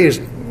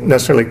raised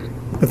necessarily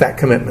with that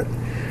commitment.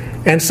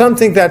 And some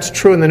think that's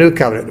true in the new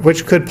covenant,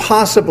 which could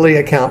possibly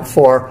account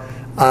for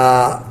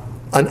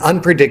an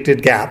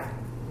unpredicted gap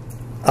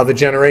of a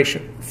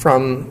generation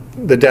from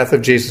the death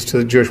of Jesus to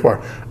the Jewish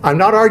war. I'm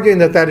not arguing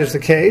that that is the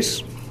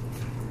case,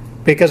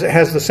 because it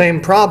has the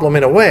same problem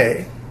in a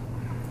way.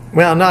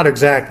 Well, not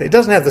exactly. It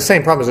doesn't have the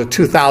same problem as a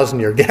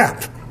 2,000-year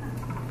gap.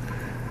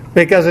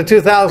 Because a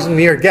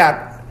 2,000-year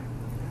gap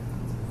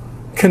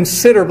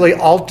considerably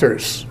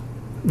alters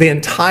the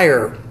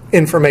entire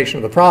information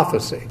of the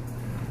prophecy.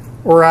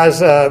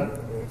 Whereas a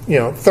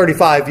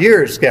 35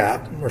 years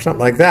gap or something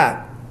like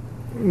that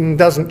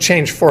doesn't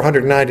change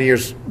 490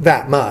 years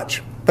that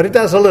much. But it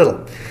does a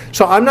little.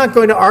 So I'm not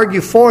going to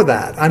argue for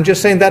that. I'm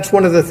just saying that's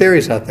one of the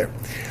theories out there.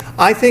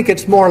 I think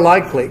it's more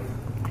likely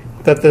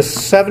that the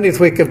 70th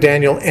week of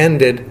Daniel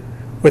ended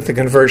with the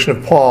conversion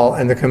of Paul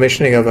and the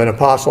commissioning of an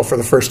apostle for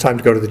the first time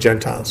to go to the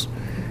Gentiles.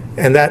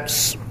 And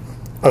that's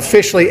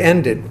officially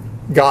ended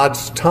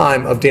God's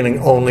time of dealing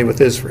only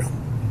with Israel.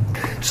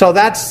 So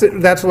that's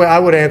the way I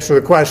would answer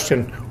the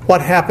question,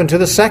 what happened to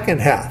the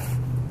second half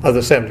of the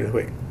 70th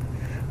week?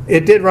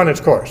 It did run its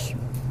course.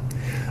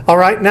 All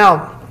right,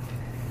 now,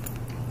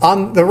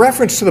 on the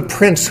reference to the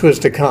prince who is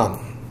to come,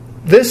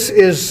 this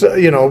is,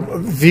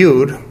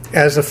 viewed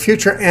as a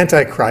future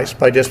antichrist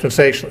by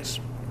dispensationalists.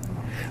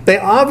 They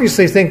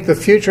obviously think the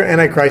future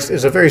antichrist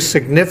is a very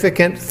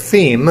significant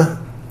theme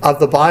of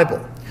the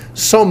Bible,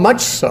 so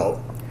much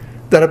so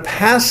that a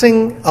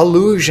passing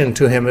allusion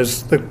to him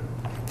as the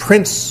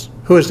prince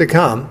who is to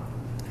come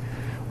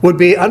would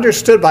be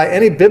understood by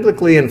any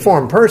biblically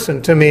informed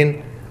person to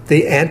mean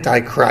the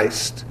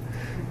antichrist.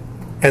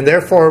 And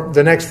therefore,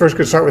 the next verse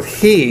could start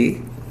with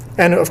he.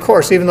 And of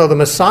course, even though the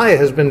Messiah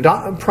has been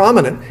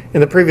prominent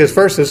in the previous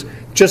verses,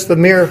 just the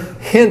mere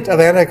hint of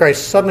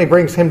Antichrist suddenly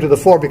brings him to the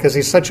fore because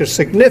he's such a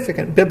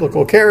significant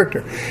biblical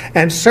character.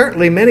 And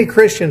certainly many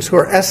Christians who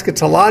are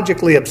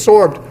eschatologically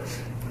absorbed,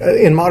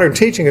 in modern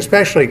teaching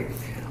especially,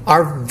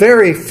 are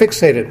very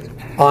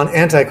fixated on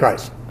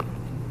Antichrist.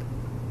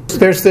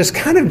 There's this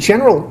kind of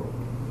general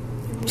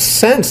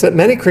sense that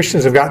many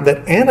Christians have gotten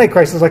that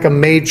Antichrist is like a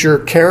major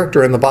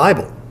character in the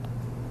Bible.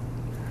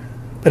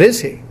 But is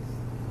he?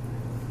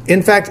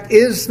 In fact,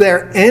 is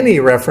there any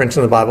reference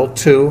in the Bible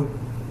to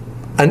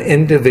an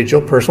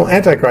individual personal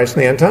Antichrist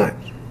in the end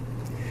times?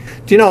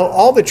 Do you know,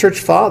 all the church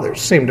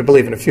fathers seem to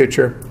believe in a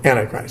future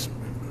Antichrist.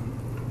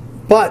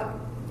 But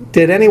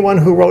did anyone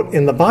who wrote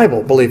in the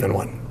Bible believe in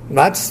one?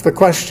 That's the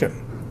question.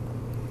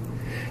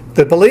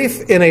 The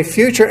belief in a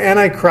future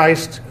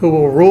Antichrist who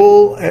will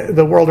rule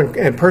the world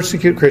and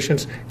persecute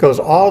Christians goes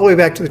all the way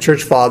back to the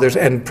church fathers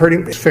and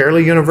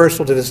fairly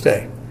universal to this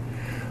day.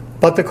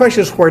 But the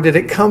question is, where did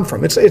it come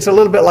from? It's a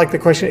little bit like the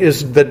question,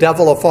 is the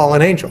devil a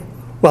fallen angel?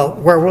 Well,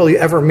 where will you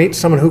ever meet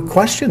someone who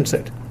questions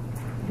it?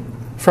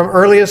 From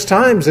earliest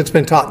times it's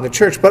been taught in the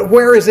church, but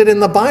where is it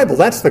in the Bible?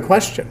 That's the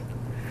question.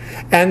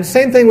 And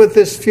same thing with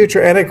this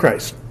future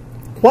Antichrist.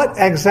 What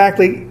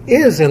exactly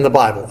is in the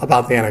Bible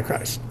about the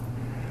Antichrist?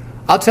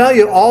 I'll tell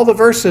you all the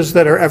verses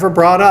that are ever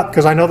brought up,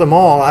 because I know them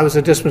all. I was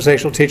a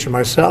dispensational teacher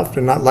myself,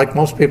 and not like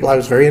most people, I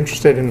was very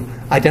interested in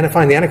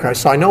identifying the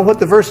Antichrist. So I know what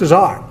the verses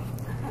are.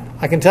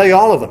 I can tell you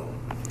all of them.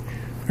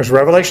 There's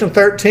Revelation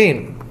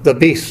 13, the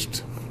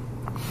beast.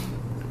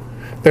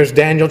 There's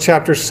Daniel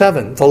chapter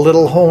 7, the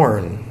little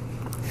horn.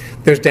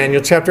 There's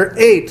Daniel chapter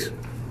 8,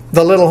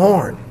 the little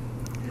horn.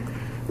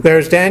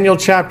 There's Daniel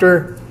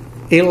chapter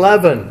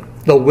 11,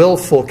 the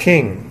willful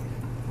king.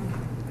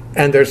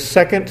 And there's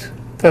 2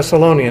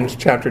 Thessalonians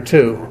chapter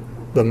 2,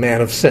 the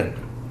man of sin.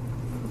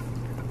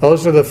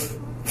 Those are the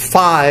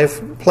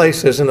 5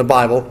 places in the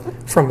Bible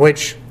from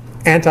which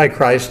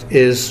Antichrist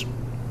is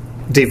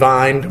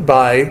divined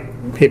by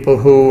people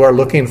who are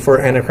looking for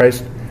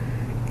Antichrist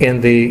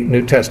in the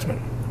New Testament.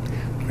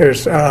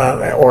 There's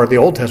or the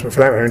Old Testament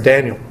for that matter,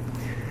 Daniel.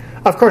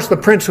 Of course, the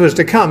prince who is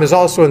to come is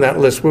also in that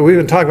list. We've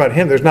been talking about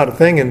him. There's not a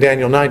thing in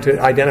Daniel 9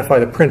 to identify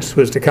the prince who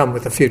is to come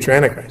with the future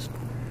Antichrist.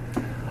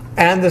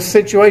 And the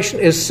situation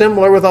is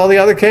similar with all the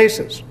other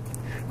cases.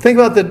 Think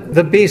about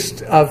the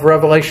beast of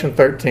Revelation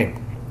 13.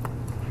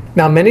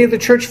 Now, many of the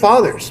church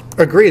fathers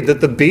agreed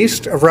that the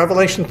beast of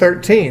Revelation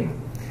 13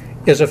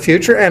 is a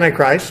future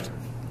Antichrist,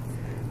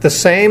 the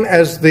same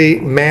as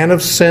the man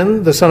of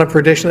sin, the son of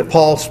perdition that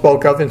Paul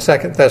spoke of in 2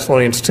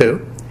 Thessalonians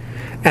 2,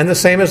 and the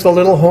same as the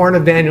little horn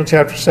of Daniel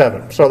chapter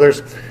 7. So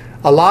there's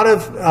a lot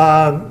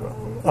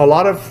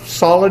of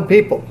solid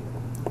people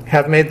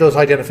have made those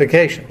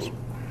identifications.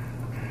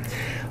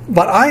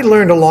 But I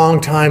learned a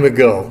long time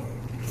ago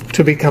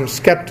to become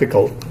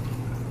skeptical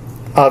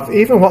of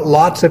even what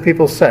lots of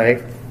people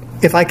say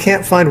if I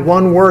can't find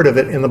one word of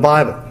it in the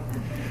Bible.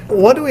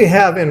 What do we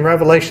have in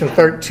Revelation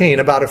 13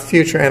 about a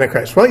future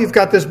Antichrist? Well, you've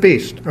got this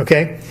beast,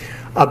 okay?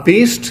 A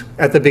beast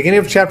at the beginning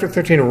of chapter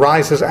 13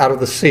 rises out of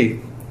the sea.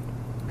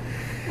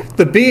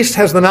 The beast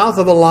has the mouth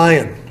of a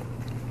lion.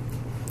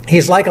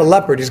 He's like a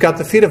leopard. He's got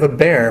the feet of a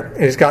bear,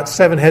 and he's got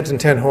 7 heads and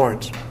 10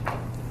 horns.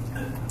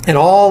 And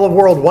all the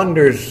world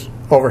wonders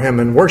over him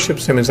and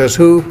worships him and says,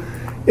 who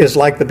is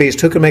like the beast?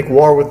 Who can make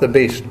war with the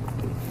beast?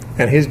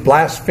 And he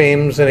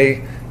blasphemes and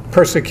he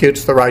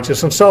persecutes the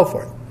righteous and so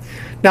forth.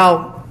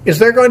 Now, is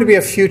there going to be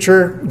a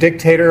future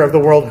dictator of the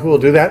world who will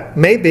do that?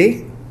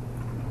 Maybe.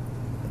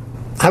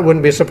 I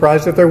wouldn't be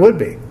surprised if there would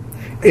be.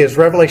 Is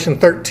Revelation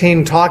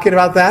 13 talking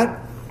about that?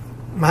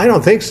 I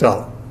don't think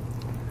so.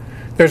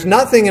 There's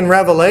nothing in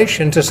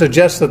Revelation to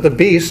suggest that the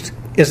beast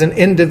is an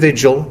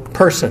individual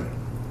person.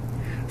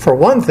 For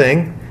one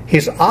thing,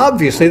 he's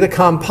obviously the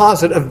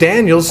composite of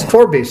Daniel's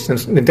 4 beasts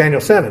in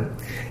Daniel 7.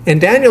 In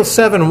Daniel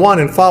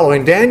 7:1 and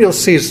following, Daniel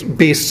sees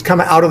beasts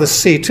come out of the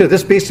sea too.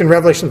 This beast in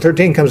Revelation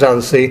 13 comes out of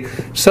the sea.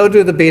 So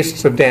do the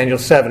beasts of Daniel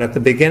 7. At the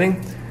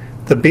beginning,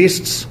 the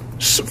beasts,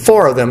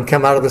 4 of them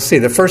come out of the sea.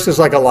 The first is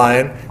like a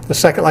lion, the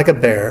second like a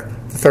bear,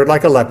 the third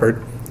like a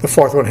leopard, the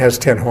fourth one has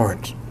 10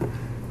 horns.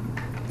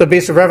 The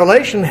beast of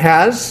Revelation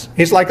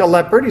he's like a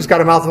leopard, he's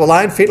got a mouth of a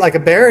lion, feet like a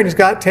bear, and he's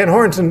got 10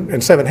 horns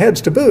and 7 heads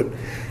to boot.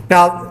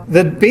 Now,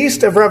 the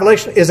beast of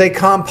Revelation is a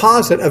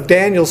composite of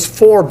Daniel's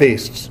 4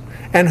 beasts.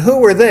 And who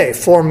were they?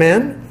 4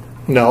 men?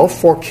 No,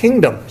 4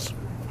 kingdoms.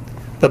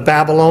 The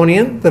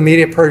Babylonian, the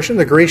Medo-Persian,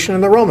 the Grecian,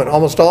 and the Roman.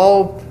 Almost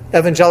all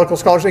evangelical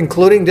scholars,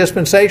 including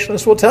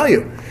dispensationalists, will tell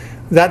you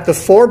that the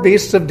 4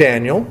 beasts of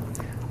Daniel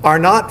are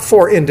not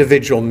 4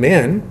 individual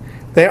men.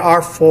 They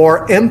are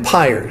 4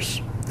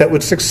 empires that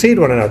would succeed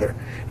one another.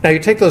 Now you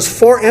take those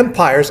 4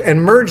 empires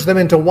and merge them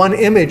into one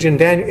image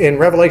in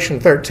Revelation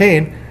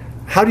 13.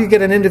 How do you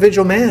get an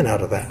individual man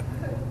out of that?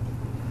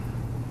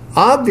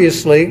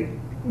 Obviously,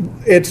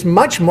 it's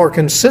much more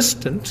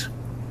consistent,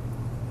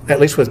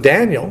 at least with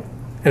Daniel,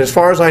 and as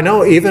far as I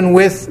know, even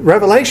with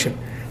Revelation,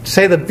 to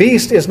say the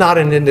beast is not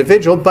an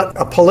individual, but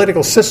a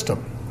political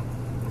system,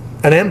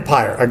 an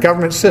empire, a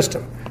government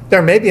system.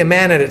 There may be a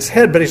man at its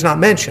head, but he's not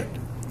mentioned.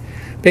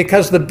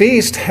 Because the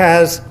beast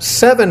has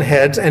 7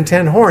 heads and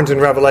 10 horns in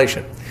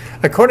Revelation.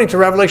 According to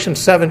Revelation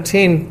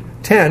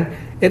 17:10,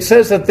 it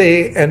says that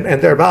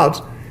and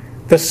thereabouts,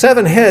 the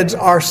 7 heads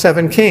are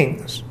 7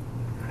 kings.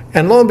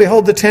 And lo and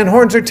behold, the 10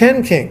 horns are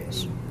 10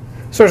 kings.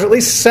 So there's at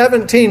least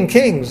 17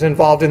 kings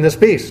involved in this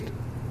beast.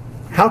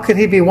 How could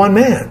he be one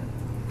man?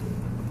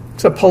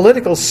 It's a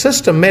political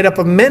system made up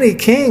of many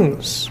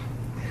kings.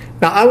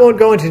 Now, I won't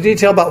go into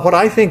detail about what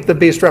I think the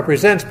beast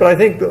represents, but I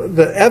think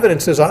the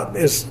evidence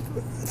is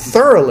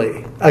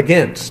thoroughly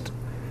against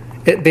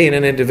it being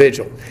an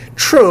individual.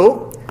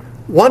 True,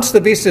 once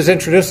the beast is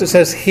introduced, it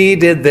says he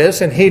did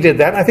this and he did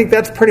that. I think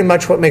that's pretty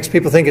much what makes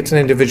people think it's an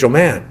individual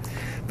man.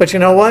 But you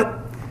know what?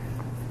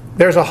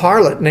 There's a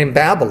harlot named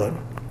Babylon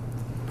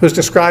who's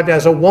described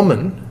as a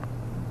woman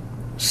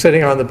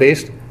sitting on the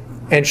beast,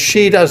 and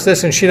she does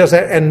this and she does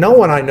that, and no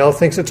one I know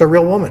thinks it's a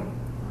real woman.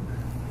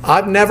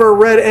 I've never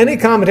read any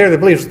commentator that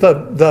believes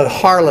the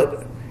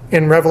harlot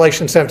in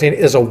Revelation 17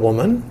 is a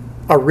woman,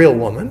 a real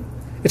woman.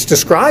 It's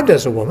described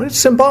as a woman. It's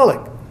symbolic.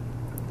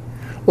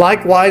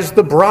 Likewise,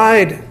 the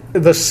bride,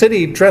 the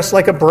city dressed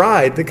like a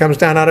bride that comes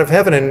down out of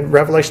heaven in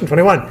Revelation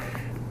 21,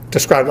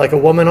 described like a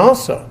woman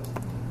also.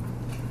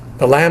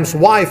 The Lamb's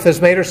wife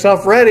has made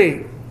herself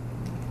ready.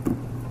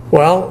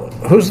 Well,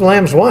 who's the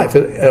Lamb's wife?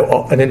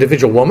 An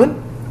individual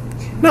woman?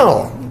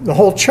 No, the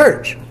whole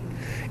church.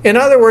 In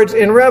other words,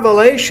 in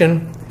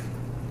Revelation,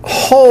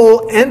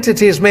 whole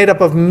entities made up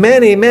of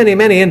many, many,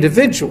 many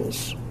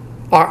individuals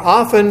are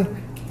often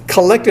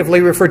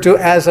collectively referred to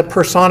as a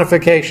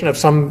personification of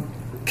some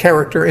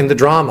character in the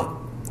drama.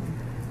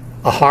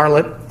 A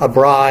harlot, a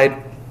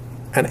bride,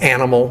 an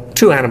animal,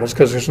 2 animals,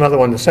 because there's another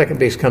one, the second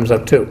beast comes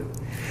up too.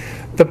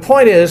 The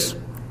point is,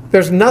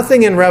 there's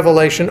nothing in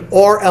Revelation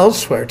or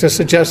elsewhere to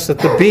suggest that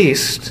the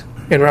beast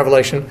in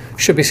Revelation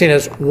should be seen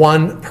as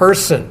one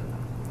person.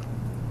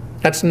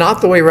 That's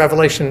not the way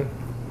Revelation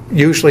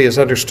usually is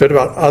understood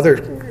about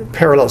other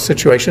parallel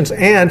situations.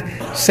 And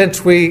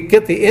since we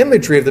get the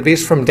imagery of the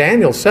beast from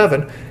Daniel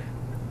 7,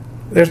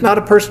 there's not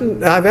a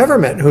person I've ever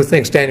met who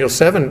thinks Daniel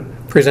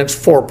 7 presents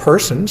 4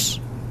 persons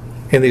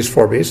in these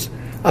 4 beasts.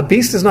 A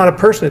beast is not a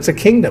person, it's a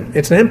kingdom,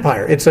 it's an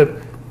empire, it's a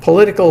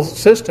political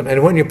system.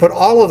 And when you put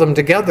all of them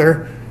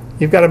together,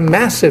 you've got a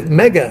massive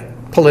mega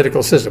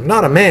political system,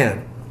 not a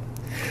man.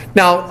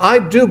 Now, I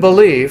do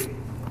believe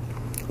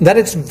that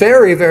it's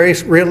very, very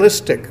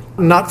realistic,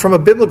 not from a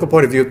biblical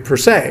point of view per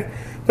se,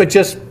 but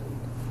just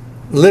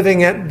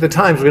living at the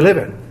times we live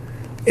in.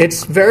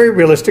 It's very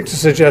realistic to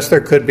suggest there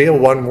could be a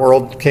one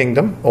world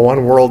kingdom, a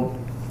one world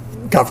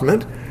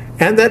government,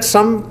 and that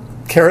some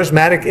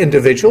charismatic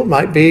individual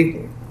might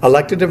be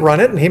elected to run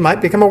it, and he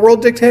might become a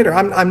world dictator.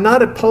 I'm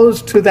not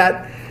opposed to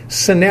that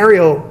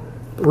scenario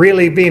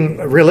really being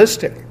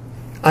realistic.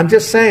 I'm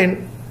just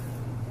saying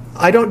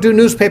I don't do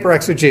newspaper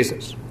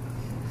exegesis.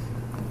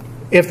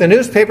 If the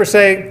newspaper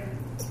say,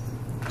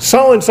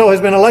 so-and-so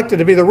has been elected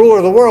to be the ruler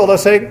of the world, I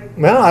say,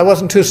 well, I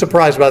wasn't too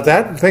surprised about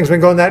that. Things have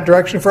been going that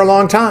direction for a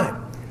long time.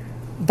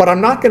 But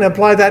I'm not going to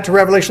apply that to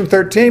Revelation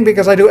 13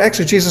 because I do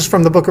exegesis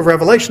from the book of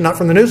Revelation, not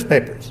from the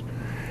newspapers.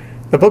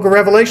 The book of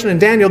Revelation and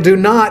Daniel do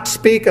not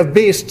speak of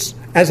beasts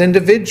as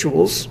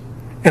individuals,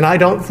 and I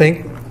don't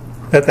think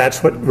that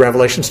that's what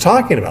Revelation's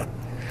talking about.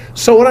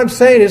 So what I'm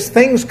saying is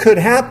things could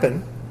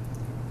happen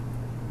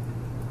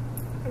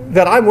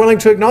that I'm willing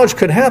to acknowledge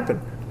could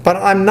happen, but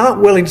I'm not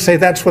willing to say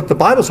that's what the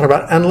Bible's talking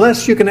about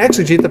unless you can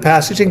exegete the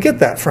passage and get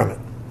that from it.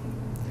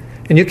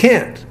 And you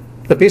can't.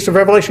 The beast of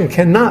Revelation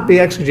cannot be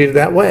exegeted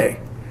that way.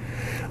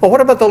 Well, what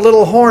about the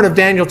little horn of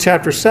Daniel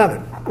chapter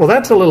 7? Well,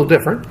 that's a little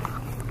different.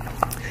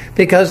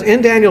 Because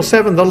in Daniel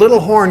 7, the little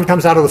horn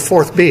comes out of the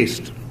 4th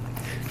beast.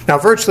 Now,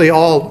 virtually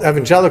all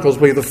evangelicals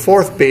believe the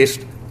 4th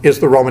beast is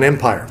the Roman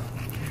Empire.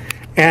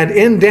 And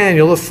in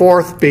Daniel, the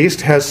 4th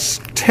beast has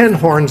 10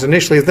 horns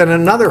initially, then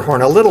another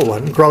horn, a little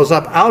one, grows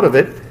up out of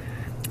it,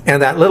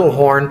 and that little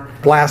horn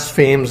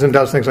blasphemes and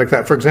does things like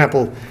that. For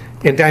example,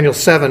 in Daniel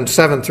 7,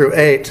 7 through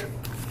 8,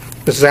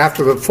 this is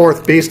after the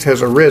 4th beast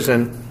has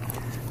arisen.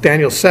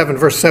 Daniel 7,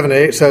 verse 7 to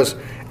 8 says,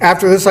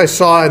 "After this I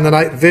saw in the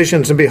night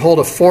visions, and behold,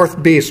 a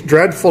 4th beast,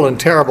 dreadful and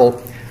terrible,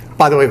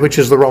 by the way, which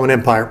is the Roman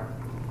Empire.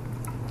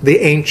 The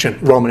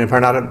ancient Roman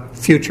Empire, not a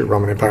future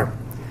Roman Empire.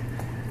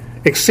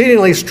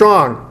 Exceedingly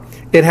strong.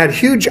 It had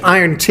huge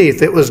iron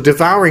teeth. It was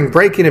devouring,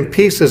 breaking in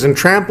pieces, and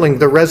trampling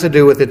the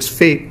residue with its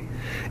feet.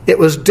 It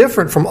was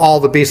different from all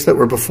the beasts that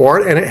were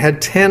before it, and it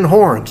had 10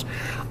 horns.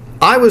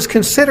 I was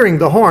considering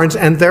the horns,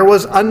 and there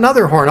was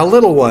another horn, a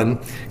little one,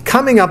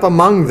 coming up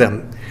among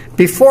them,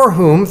 before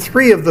whom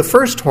 3 of the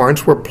first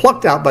horns were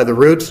plucked out by the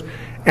roots,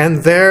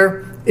 and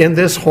there in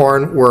this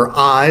horn were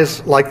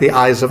eyes like the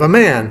eyes of a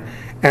man,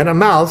 and a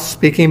mouth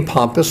speaking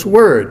pompous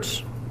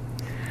words.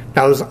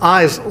 Now, those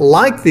eyes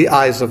like the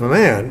eyes of a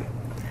man.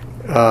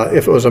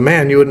 If it was a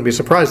man, you wouldn't be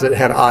surprised that it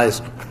had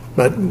eyes.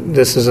 But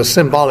this is a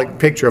symbolic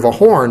picture of a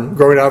horn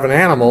growing out of an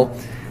animal.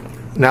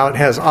 Now it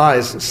has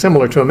eyes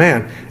similar to a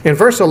man. In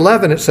verse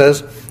 11 it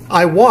says,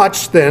 I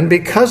watched then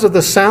because of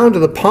the sound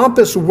of the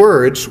pompous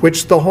words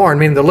which the horn,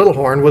 meaning the little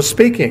horn, was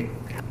speaking.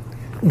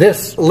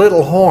 This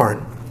little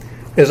horn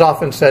is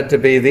often said to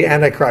be the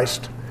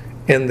antichrist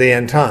in the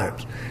end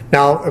times.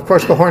 Now, of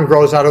course, the horn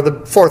grows out of the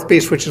 4th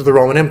beast, which is the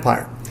Roman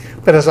Empire.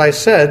 But as I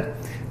said,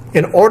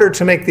 in order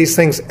to make these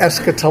things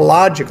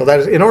eschatological, that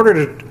is, in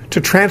order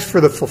to transfer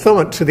the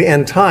fulfillment to the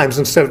end times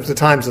instead of the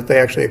times that they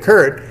actually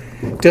occurred,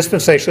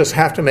 dispensationalists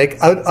have to make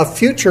a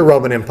future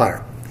Roman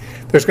Empire.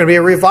 There's going to be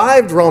a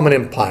revived Roman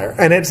Empire,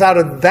 and it's out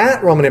of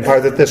that Roman Empire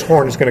that this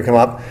horn is going to come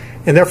up,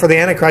 and therefore the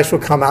Antichrist will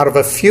come out of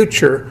a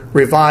future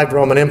revived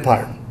Roman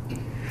Empire.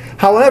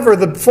 However,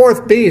 the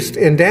 4th beast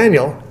in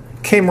Daniel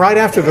came right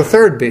after the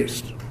 3rd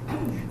beast.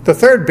 The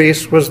 3rd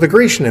beast was the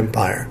Grecian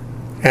Empire,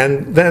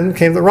 and then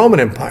came the Roman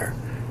Empire.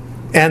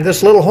 And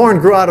this little horn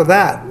grew out of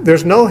that.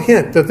 There's no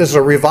hint that this is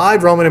a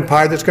revived Roman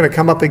Empire that's going to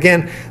come up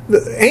again.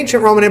 The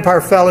ancient Roman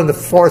Empire fell in the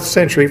 5th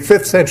century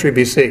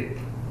BC.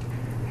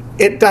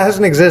 It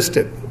hasn't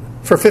existed.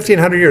 For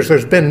 1,500 years,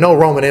 there's been no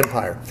Roman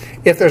Empire.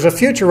 If there's a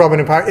future Roman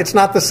Empire, it's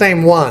not the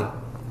same one.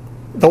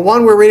 The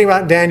one we're reading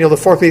about in Daniel, the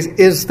 4th beast,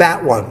 is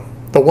that one.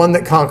 The one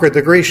that conquered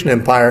the Grecian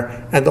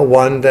Empire and the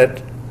one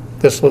that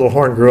this little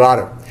horn grew out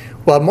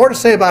of. We'll have more to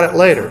say about it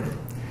later.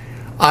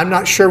 I'm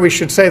not sure we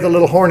should say the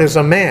little horn is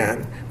a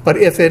man. But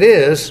if it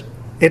is,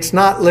 it's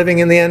not living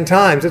in the end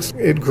times.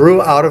 It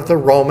grew out of the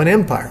Roman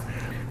Empire.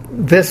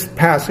 This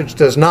passage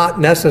does not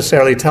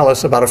necessarily tell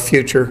us about a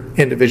future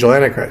individual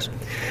Antichrist.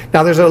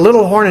 Now, there's a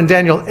little horn in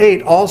Daniel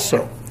 8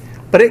 also,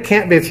 but it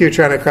can't be a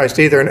future Antichrist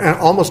either. And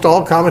almost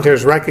all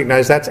commentators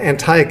recognize that's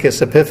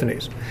Antiochus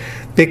Epiphanes,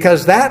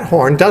 because that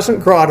horn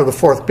doesn't grow out of the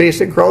 4th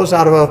beast. It grows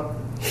out of a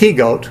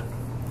he-goat,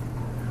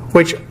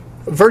 which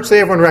virtually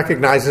everyone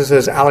recognizes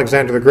as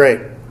Alexander the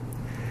Great.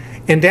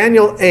 In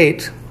Daniel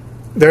 8,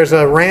 there's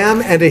a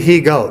ram and a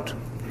he-goat.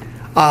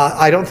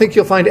 I don't think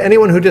you'll find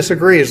anyone who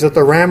disagrees that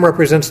the ram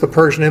represents the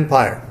Persian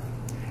Empire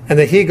and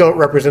the he-goat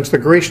represents the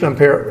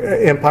Grecian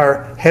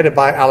Empire headed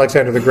by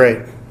Alexander the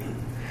Great.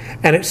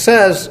 And it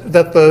says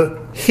that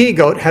the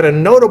he-goat had a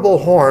notable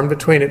horn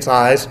between its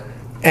eyes,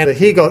 and the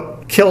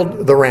he-goat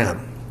killed the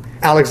ram.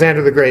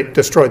 Alexander the Great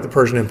destroyed the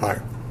Persian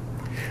Empire.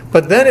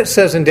 But then it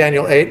says in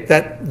Daniel 8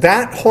 that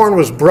that horn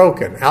was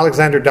broken.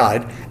 Alexander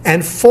died,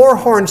 and 4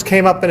 horns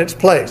came up in its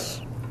place.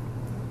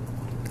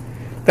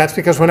 That's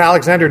because when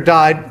Alexander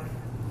died,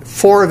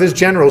 4 of his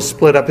generals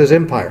split up his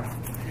empire.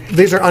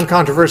 These are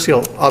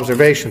uncontroversial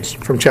observations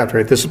from chapter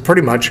 8. This is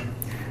pretty much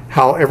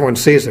how everyone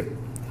sees it.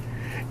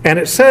 And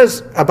it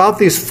says about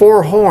these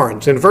 4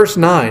 horns, in verse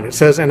 9, it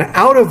says, And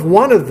out of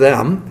one of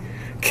them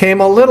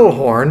came a little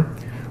horn,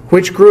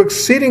 which grew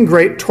exceeding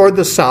great toward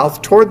the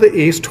south, toward the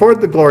east,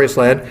 toward the glorious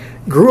land,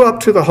 grew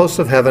up to the hosts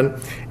of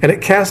heaven, and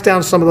it cast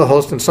down some of the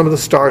hosts and some of the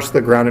stars to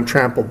the ground and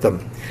trampled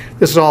them.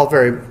 This is all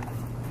very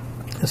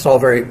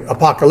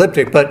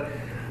apocalyptic, but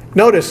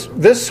notice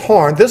this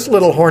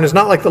little horn is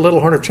not like the little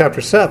horn of chapter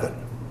 7.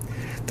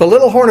 The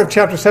little horn of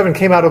chapter 7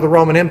 came out of the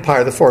Roman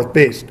Empire, the 4th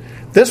beast.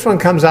 This one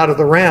comes out of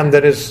the ram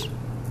that is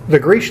the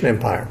Grecian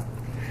Empire.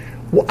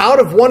 Out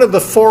of one of the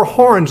 4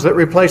 horns that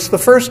replaced the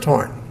first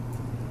horn.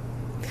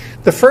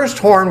 The first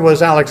horn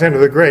was Alexander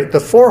the Great. The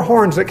 4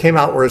 horns that came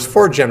out were his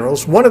 4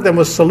 generals. One of them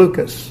was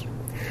Seleucus.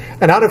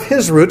 And out of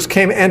his roots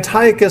came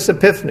Antiochus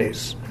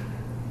Epiphanes,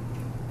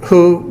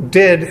 who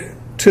did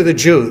to the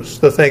Jews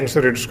the things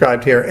that are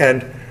described here.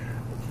 And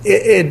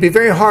it'd be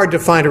very hard to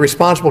find a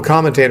responsible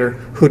commentator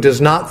who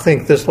does not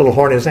think this little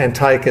horn is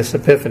Antiochus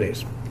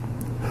Epiphanes,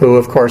 who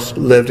of course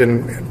lived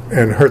and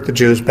hurt the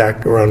Jews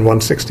back around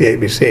 168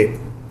 BC.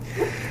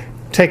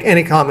 Take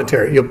any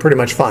commentary, you'll pretty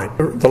much find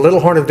the little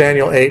horn of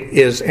Daniel 8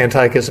 is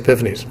Antiochus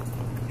Epiphanes.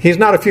 He's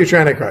not a future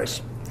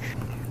Antichrist.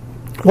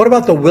 What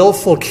about the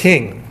willful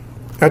king?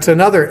 That's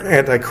another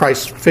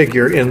Antichrist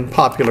figure in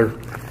popular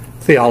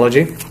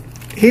theology.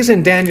 He's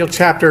in Daniel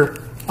chapter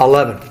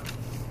 11.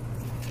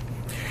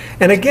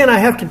 And again, I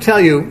have to tell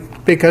you,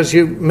 because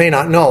you may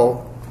not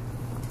know,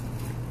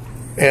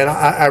 and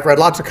I've read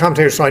lots of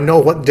commentators, so I know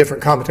what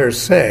different commentators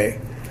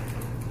say,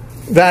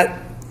 that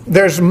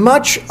there's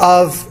much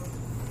of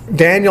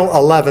Daniel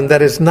 11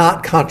 that is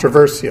not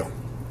controversial.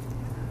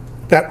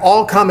 That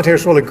all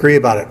commentators will agree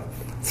about it.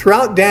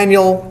 Throughout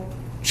Daniel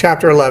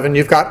chapter 11,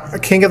 you've got a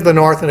king of the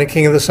north and a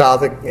king of the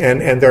south,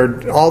 and there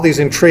are all these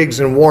intrigues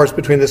and wars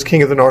between this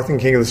king of the north and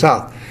king of the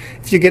south.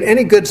 If you get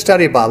any good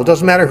study Bible, it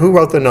doesn't matter who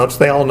wrote the notes,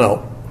 they all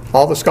know.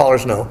 All the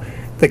scholars know.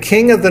 The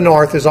king of the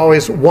north is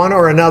always one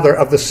or another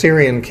of the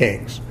Syrian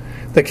kings.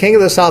 The king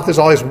of the south is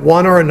always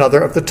one or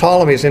another of the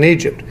Ptolemies in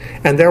Egypt.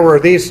 And there were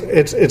these,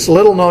 it's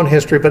little known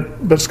history,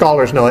 but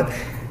scholars know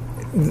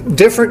it.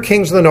 Different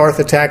kings of the north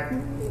attacked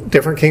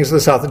different kings of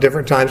the south at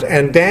different times.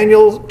 And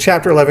Daniel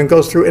chapter 11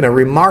 goes through in a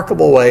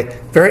remarkable way,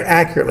 very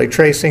accurately,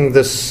 tracing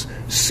this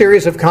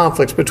series of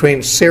conflicts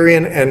between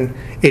Syrian and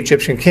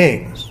Egyptian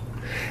kings,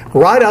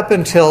 right up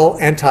until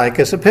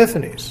Antiochus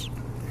Epiphanes,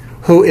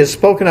 who is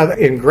spoken of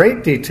in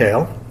great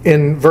detail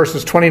in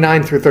verses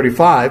 29 through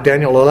 35,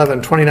 Daniel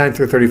 11, 29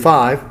 through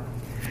 35.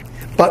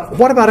 But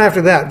what about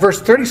after that? Verse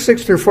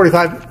 36 through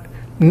 45,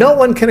 no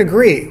one can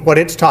agree what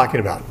it's talking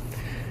about.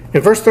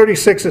 In verse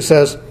 36 it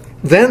says,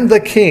 then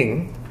the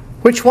king,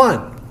 which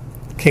one?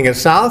 King of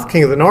the south,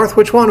 king of the north,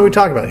 which one are we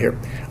talking about here?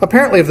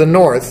 Apparently of the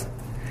north,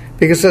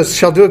 because it says,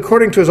 shall do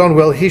according to his own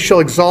will, he shall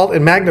exalt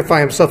and magnify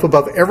himself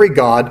above every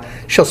god,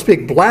 shall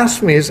speak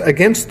blasphemies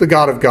against the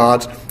God of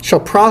gods,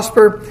 shall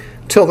prosper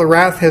till the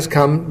wrath has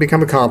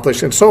become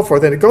accomplished, and so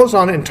forth. And it goes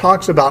on and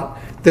talks about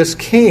this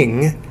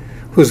king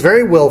who's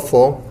very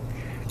willful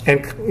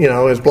and,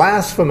 is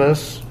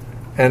blasphemous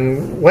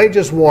and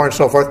wages war and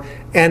so forth.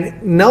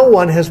 And no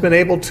one has been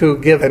able to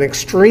give an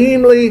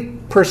extremely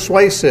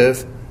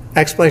persuasive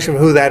explanation of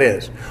who that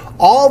is.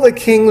 All the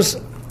kings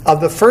of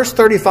the first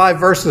 35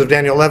 verses of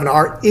Daniel 11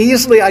 are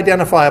easily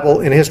identifiable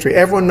in history.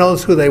 Everyone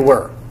knows who they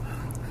were.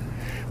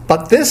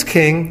 But this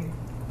king,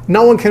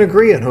 no one can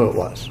agree on who it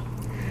was.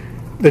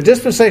 The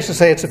dispensations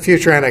say it's a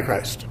future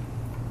Antichrist.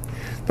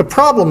 The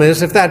problem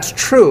is, if that's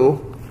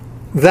true,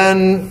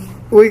 then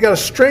we got a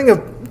string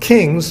of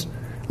kings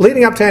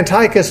leading up to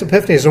Antiochus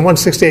Epiphanes in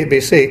 168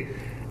 BC.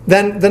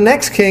 Then the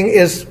next king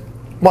is,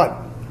 what,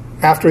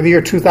 after the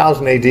year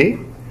 2000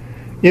 AD?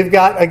 You've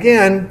got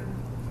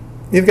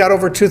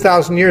over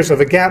 2,000 years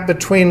of a gap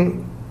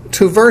between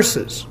two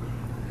verses.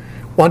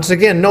 Once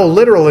again, no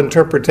literal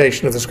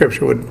interpretation of the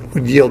scripture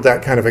would yield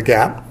that kind of a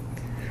gap.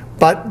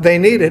 But they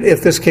need it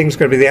if this king's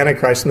going to be the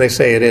Antichrist, and they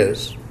say it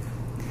is.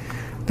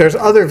 There's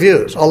other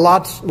views,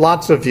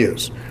 lots of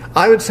views.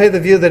 I would say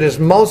the view that is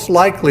most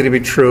likely to be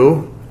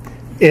true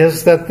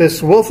is that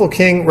this willful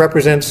king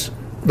represents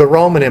the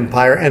Roman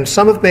Empire, and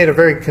some have made a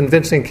very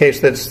convincing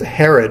case that it's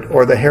Herod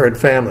or the Herod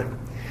family.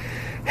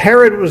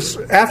 Herod was,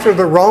 after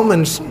the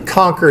Romans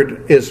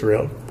conquered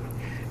Israel,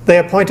 they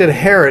appointed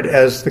Herod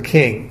as the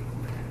king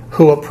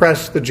who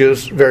oppressed the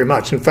Jews very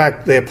much. In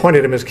fact, they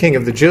appointed him as king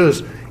of the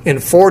Jews in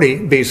 40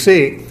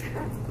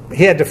 BC.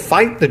 He had to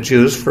fight the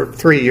Jews for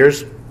 3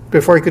 years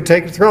before he could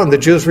take the throne. The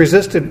Jews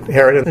resisted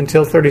Herod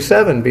until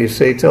 37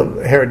 BC, till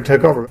Herod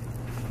took over.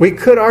 We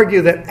could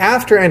argue that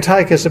after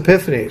Antiochus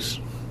Epiphanes,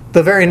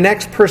 the very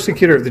next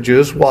persecutor of the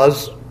Jews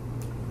was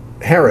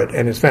Herod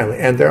and his family.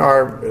 And there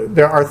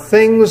are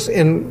things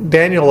in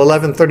Daniel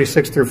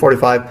 11:36 through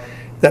 45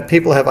 that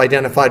people have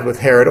identified with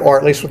Herod, or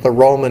at least with the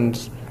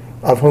Romans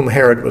of whom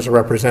Herod was a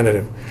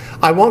representative.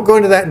 I won't go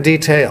into that in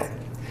detail,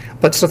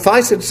 but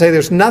suffice it to say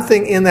there's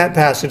nothing in that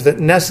passage that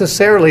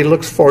necessarily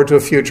looks forward to a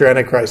future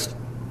Antichrist.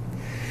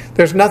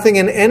 There's nothing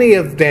in any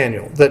of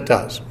Daniel that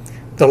does.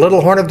 The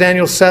little horn of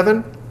Daniel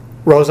 7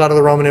 rose out of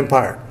the Roman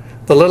Empire.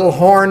 The little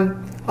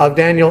horn of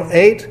Daniel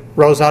 8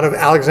 rose out of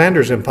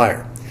Alexander's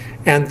empire.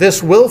 And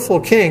this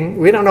willful king,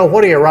 we don't know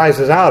what he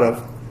arises out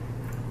of,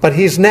 but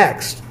he's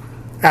next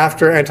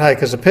after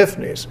Antiochus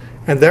Epiphanes,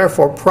 and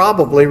therefore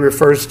probably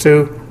refers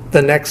to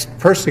the next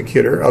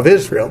persecutor of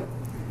Israel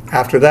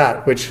after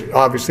that, which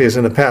obviously is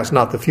in the past,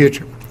 not the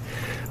future.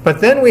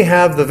 But then we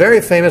have the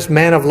very famous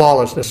man of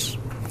lawlessness,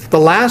 the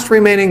last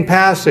remaining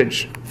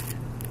passage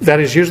that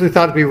is usually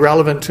thought to be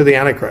relevant to the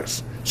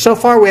Antichrist. So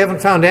far we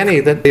haven't found any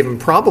that even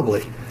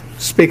probably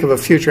speak of a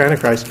future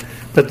Antichrist,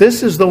 but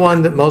this is the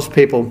one that most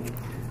people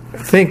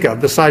think of,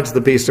 besides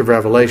the beast of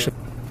Revelation.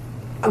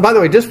 By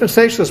the way,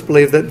 dispensationalists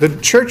believe that the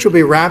church will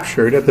be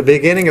raptured at the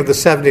beginning of the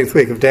 70th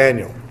week of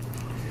Daniel.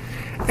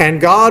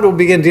 And God will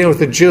begin dealing with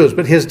the Jews,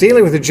 but his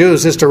dealing with the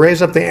Jews is to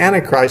raise up the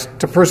Antichrist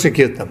to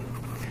persecute them.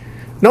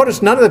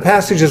 Notice none of the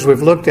passages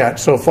we've looked at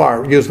so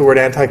far use the word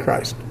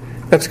Antichrist.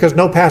 That's because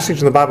no passage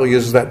in the Bible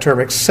uses that term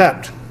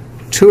except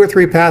 2 or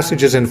 3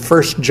 passages in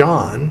 1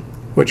 John,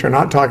 which are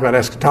not talking about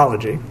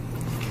eschatology,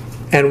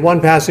 and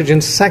 1 passage in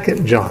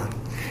 2 John.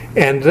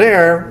 And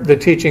there, the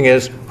teaching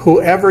is,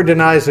 whoever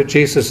denies that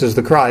Jesus is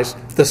the Christ,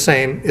 the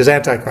same is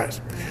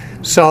Antichrist.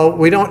 So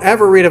we don't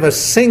ever read of a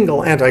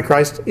single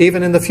Antichrist,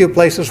 even in the few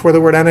places where the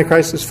word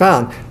Antichrist is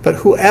found. But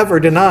whoever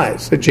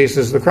denies that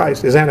Jesus is the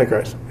Christ is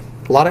Antichrist.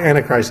 A lot of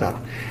Antichrists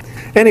out.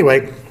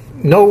 Anyway,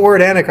 no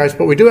word Antichrist,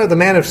 but we do have the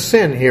man of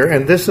sin here,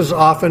 and this is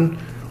often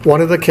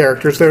one of the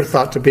characters that are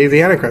thought to be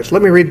the Antichrist.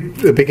 Let me read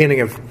the beginning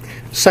of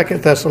 2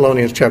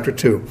 Thessalonians chapter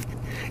 2.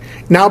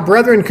 Now,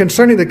 brethren,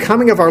 concerning the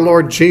coming of our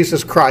Lord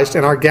Jesus Christ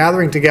and our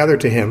gathering together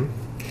to him,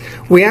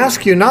 we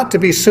ask you not to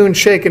be soon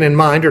shaken in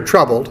mind or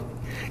troubled,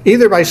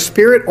 either by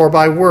spirit or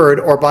by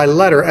word or by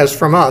letter as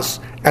from us,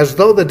 as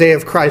though the day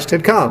of Christ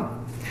had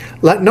come.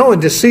 Let no one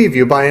deceive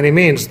you by any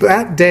means.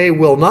 That day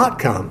will not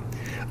come,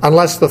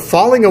 unless the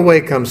falling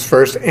away comes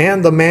first,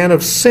 and the man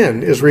of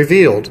sin is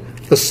revealed,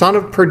 the son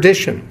of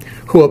perdition,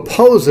 who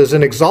opposes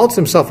and exalts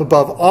himself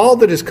above all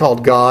that is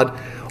called God,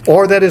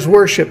 or that is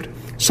worshipped,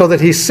 so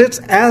that he sits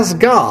as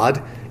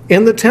God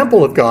in the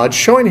temple of God,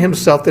 showing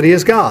himself that he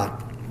is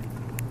God.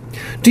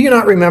 Do you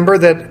not remember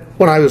that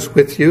when I was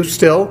with you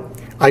still,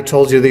 I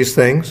told you these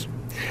things?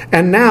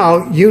 And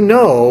now you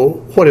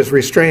know what is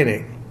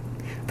restraining,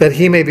 that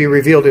he may be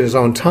revealed in his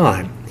own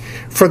time.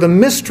 For the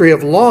mystery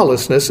of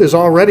lawlessness is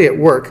already at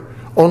work.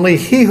 Only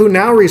he who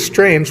now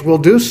restrains will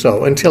do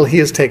so until he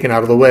is taken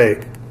out of the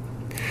way.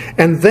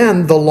 And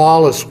then the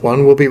lawless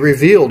one will be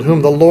revealed,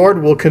 whom the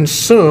Lord will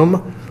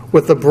consume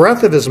with the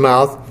breath of his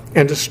mouth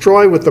and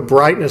destroy with the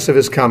brightness of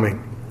his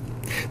coming.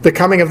 The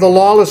coming of the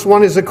lawless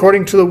one is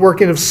according to the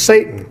working of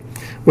Satan,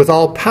 with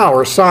all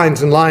power,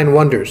 signs, and lying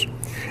wonders,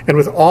 and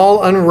with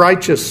all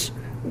unrighteous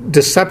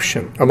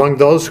deception among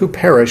those who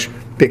perish,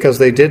 because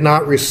they did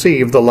not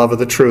receive the love of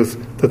the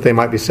truth, that they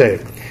might be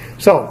saved.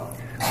 So,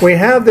 we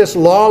have this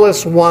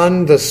lawless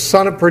one, the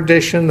son of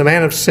perdition, the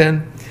man of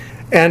sin.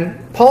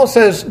 And Paul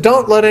says,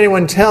 don't let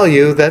anyone tell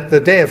you that the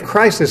day of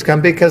Christ has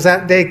come, because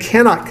that day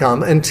cannot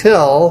come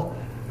until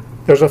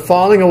there's a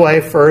falling away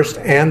first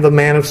and the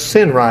man of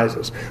sin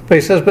rises. But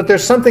he says, but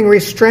there's something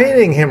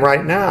restraining him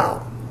right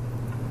now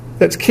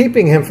that's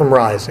keeping him from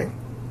rising.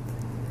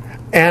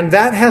 And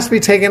that has to be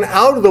taken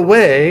out of the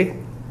way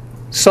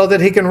so that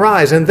he can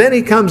rise. And then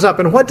he comes up,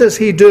 and what does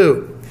he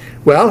do?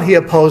 Well, he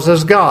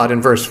opposes God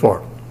in verse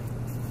 4.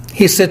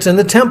 He sits in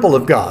the temple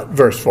of God,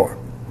 verse 4.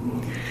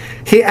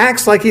 He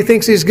acts like he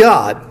thinks he's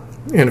God,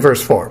 in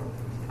verse 4.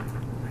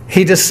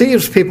 He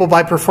deceives people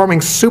by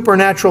performing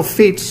supernatural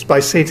feats by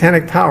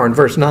satanic power, in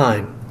verse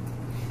 9.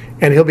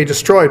 And he'll be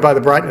destroyed by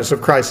the brightness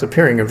of Christ's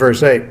appearing, in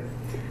verse 8.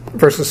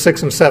 Verses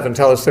 6 and 7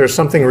 tell us there's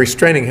something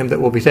restraining him that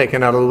will be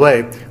taken out of the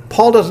way.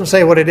 Paul doesn't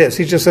say what it is.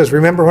 He just says,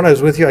 remember when I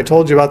was with you, I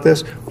told you about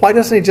this? Why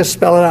doesn't he just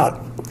spell it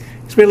out?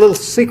 He's being a little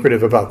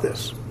secretive about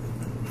this.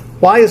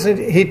 Why isn't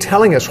he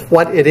telling us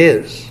what it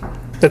is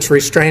that's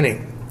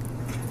restraining?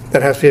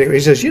 That has to be.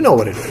 He says, you know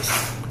what it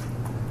is.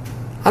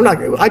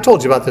 I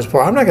told you about this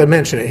before. I'm not going to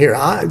mention it here.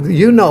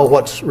 You know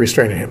what's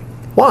restraining him.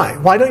 Why?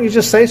 Why don't you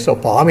just say so,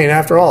 Paul? I mean,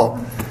 after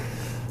all,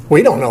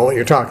 we don't know what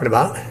you're talking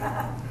about.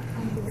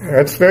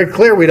 It's very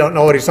clear we don't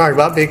know what he's talking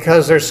about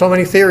because there's so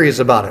many theories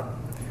about it.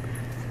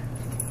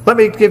 Let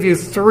me give you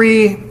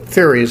 3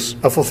 theories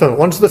of fulfillment.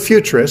 One's the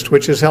futurist,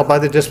 which is held by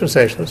the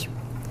dispensationalists.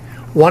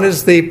 One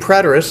is the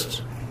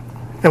preterist,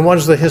 and one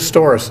is the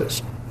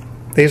historicist.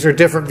 These are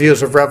different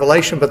views of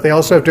Revelation, but they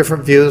also have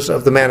different views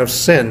of the man of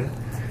sin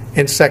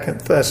in 2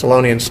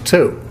 Thessalonians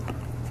 2.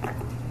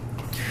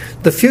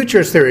 The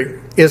futurist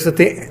theory is that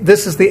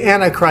this is the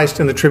antichrist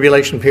in the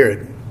tribulation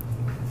period.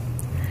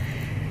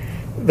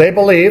 They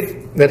believe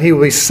that he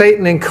will be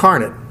Satan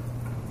incarnate,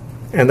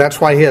 and that's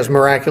why he has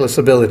miraculous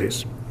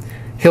abilities.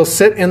 He'll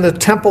sit in the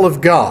temple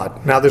of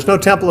God. Now, there's no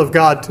temple of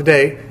God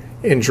today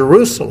in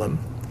Jerusalem,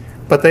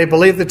 but they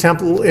believe the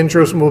temple in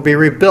Jerusalem will be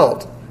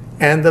rebuilt,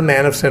 and the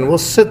man of sin will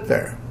sit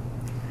there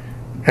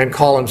and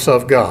call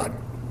himself God.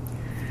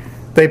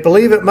 They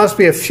believe it must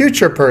be a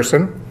future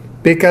person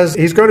because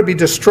he's going to be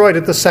destroyed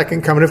at the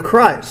second coming of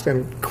Christ,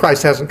 and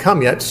Christ hasn't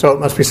come yet, so it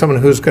must be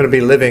someone who's going to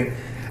be living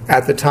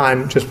at the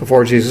time just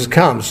before Jesus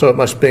comes. So it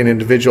must be an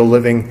individual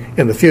living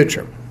in the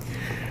future.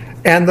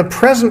 And the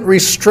present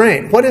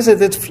restraint, what is it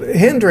that's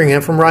hindering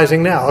him from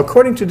rising now?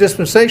 According to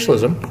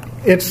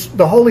dispensationalism, it's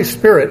the Holy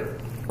Spirit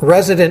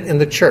resident in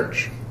the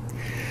church.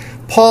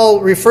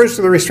 Paul refers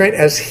to the restraint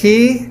as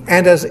he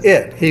and as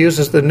it. He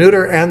uses the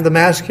neuter and the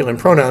masculine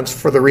pronouns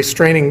for the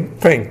restraining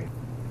thing.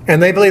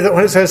 And they believe that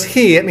when it says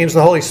he, it means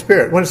the Holy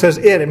Spirit. When it says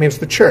it means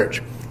the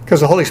church,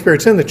 because the Holy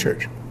Spirit's in the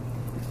church.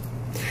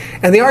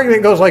 And the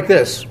argument goes like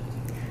this.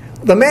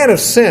 The man of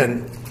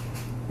sin,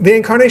 the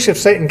incarnation of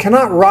Satan,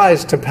 cannot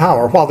rise to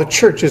power while the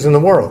church is in the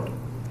world.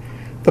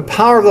 The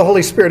power of the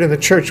Holy Spirit in the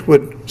church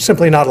would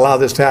simply not allow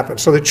this to happen.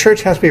 So the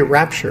church has to be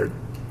raptured.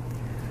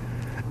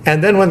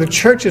 And then when the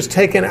church is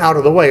taken out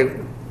of the way,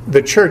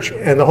 the church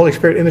and the Holy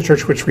Spirit in the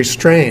church, which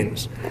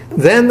restrains,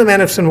 then the man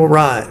of sin will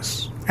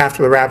rise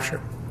after the rapture.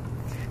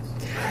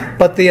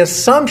 But the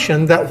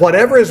assumption that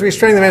whatever is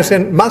restraining the man of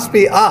sin must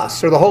be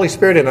us, or the Holy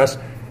Spirit in us,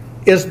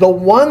 is the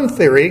one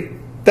theory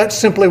that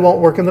simply won't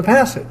work in the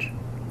passage.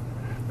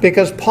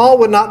 Because Paul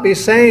would not be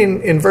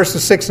saying in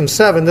verses 6 and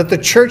 7 that the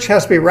church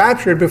has to be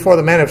raptured before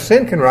the man of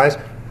sin can rise,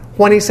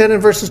 when he said in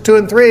verses 2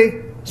 and 3,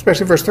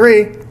 especially verse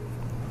 3,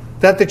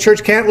 that the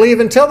church can't leave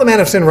until the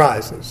man of sin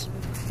rises.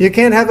 You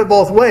can't have it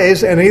both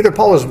ways, and either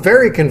Paul is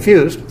very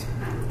confused,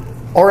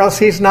 or else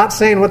he's not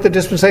saying what the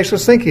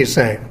dispensationalists think he's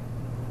saying.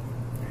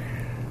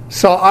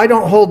 So I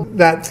don't hold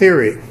that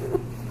theory.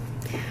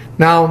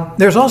 Now,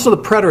 there's also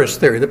the preterist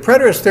theory. The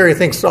preterist theory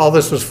thinks all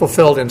this was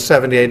fulfilled in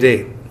 70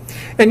 AD.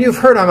 And you've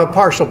heard I'm a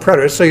partial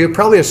preterist, so you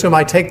probably assume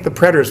I take the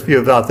preterist view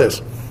about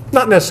this.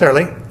 Not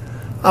necessarily.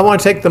 I want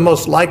to take the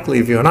most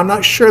likely view, and I'm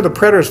not sure the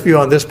preterist view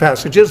on this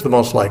passage is the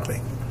most likely.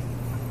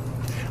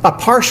 A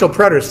partial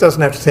preterist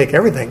doesn't have to take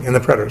everything in the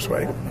preterist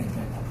way.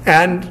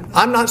 And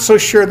I'm not so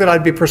sure that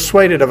I'd be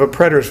persuaded of a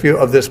preterist view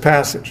of this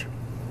passage.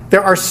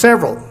 There are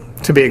several,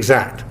 to be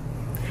exact.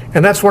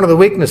 And that's one of the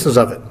weaknesses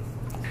of it.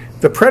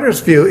 The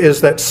preterist view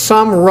is that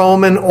some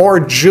Roman or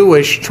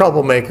Jewish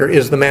troublemaker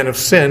is the man of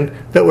sin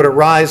that would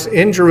arise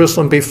in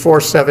Jerusalem before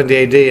 70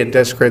 AD and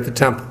desecrate the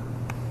temple.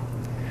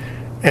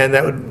 And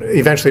that would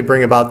eventually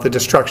bring about the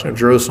destruction of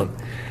Jerusalem.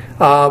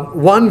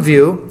 One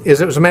view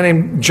is it was a man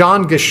named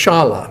John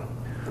Geshala,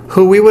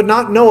 who we would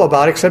not know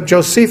about except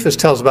Josephus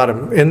tells about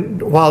him.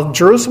 While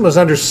Jerusalem was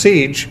under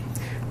siege,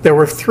 there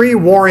were 3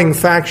 warring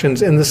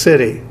factions in the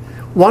city.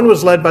 One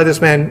was led by this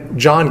man,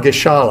 John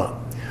Geshala,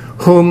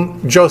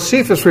 whom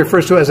Josephus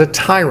refers to as a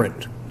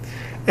tyrant.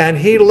 And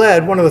he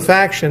led one of the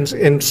factions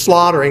in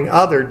slaughtering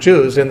other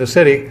Jews in the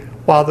city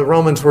while the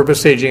Romans were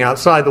besieging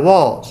outside the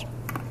walls.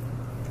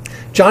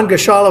 John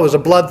Geshala was a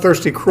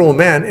bloodthirsty, cruel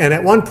man, and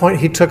at one point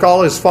he took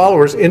all his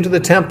followers into the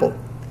temple.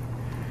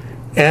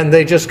 And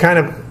they just kind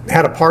of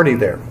had a party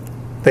there.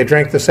 They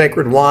drank the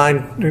sacred wine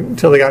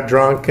until they got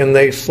drunk, and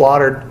they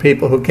slaughtered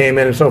people who came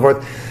in and so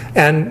forth.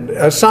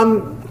 And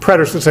some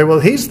preterists would say,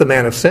 well, he's the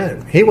man of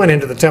sin. He went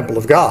into the temple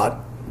of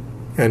God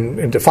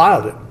and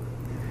defiled it.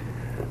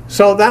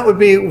 So that would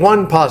be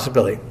one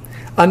possibility.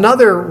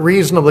 Another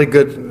reasonably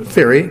good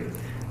theory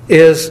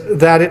is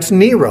that it's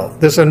Nero.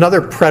 This is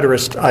another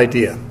preterist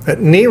idea, that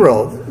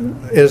Nero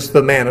is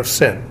the man of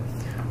sin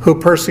who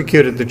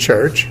persecuted the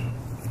church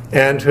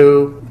and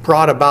who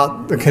brought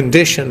about the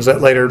conditions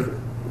that later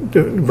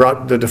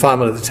brought the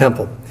defilement of the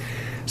temple.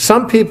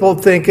 Some people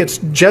think it's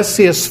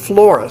Gessius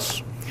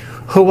Florus,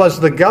 who was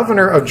the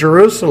governor of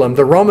Jerusalem,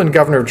 the Roman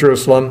governor of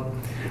Jerusalem,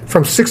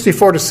 from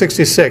 64 to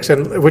 66,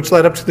 and which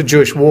led up to the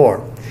Jewish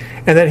War.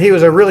 And that he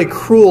was a really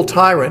cruel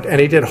tyrant,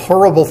 and he did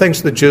horrible things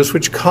to the Jews,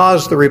 which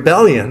caused the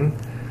rebellion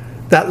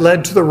that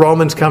led to the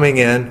Romans coming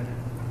in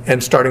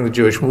and starting the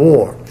Jewish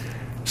War.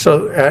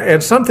 So,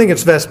 and some think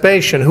it's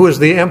Vespasian, who was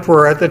the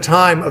emperor at the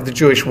time of the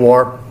Jewish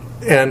War,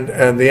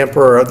 and the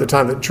emperor at the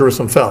time that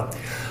Jerusalem fell.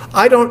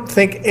 I don't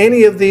think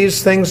any of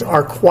these things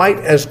are quite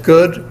as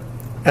good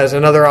as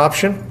another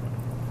option.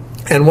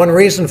 And one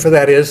reason for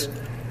that is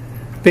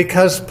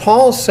because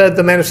Paul said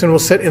the man of sin will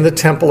sit in the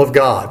temple of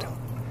God.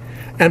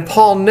 And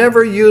Paul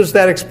never used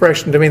that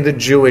expression to mean the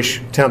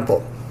Jewish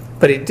temple.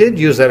 But he did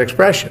use that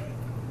expression.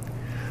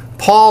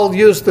 Paul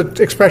used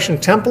the expression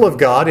temple of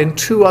God in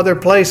 2 other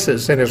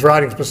places in his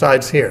writings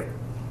besides here.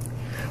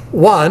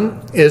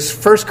 One is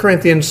 1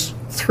 Corinthians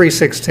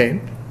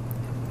 3:16.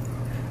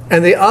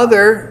 And the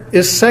other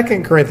is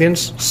 2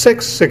 Corinthians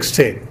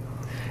 6:16.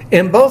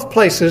 In both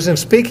places, in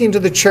speaking to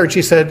the church,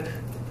 he said,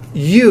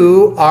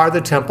 you are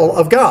the temple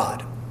of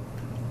God.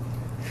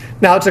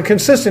 Now, it's a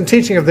consistent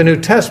teaching of the New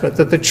Testament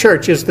that the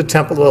church is the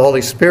temple of the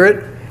Holy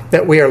Spirit,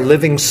 that we are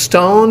living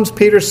stones,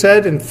 Peter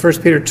said in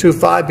 1 Peter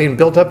 2:5, being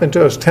built up into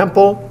his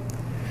temple.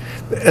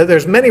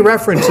 There's many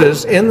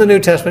references in the New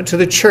Testament to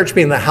the church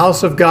being the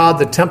house of God,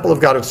 the temple of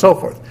God, and so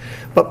forth.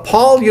 But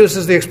Paul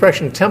uses the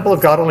expression temple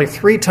of God only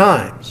 3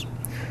 times.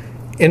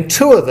 In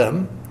 2 of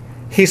them,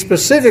 he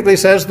specifically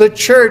says the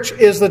church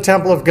is the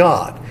temple of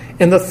God.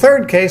 In the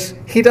 3rd case,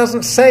 he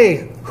doesn't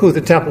say who the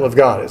temple of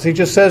God is. He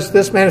just says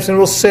this man of sin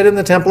will sit in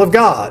the temple of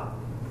God.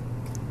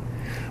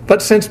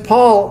 But since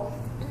Paul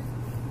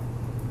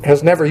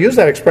has never used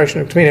that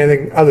expression to mean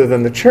anything other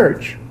than the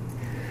church,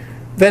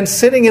 then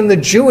sitting in the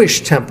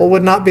Jewish temple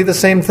would not be the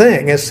same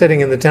thing as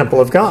sitting in the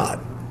temple of God,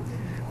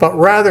 but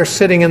rather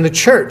sitting in the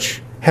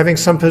church, having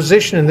some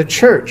position in the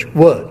church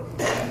would.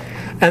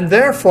 And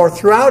therefore,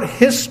 throughout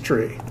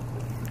history,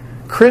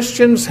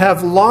 Christians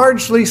have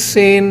largely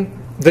seen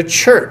the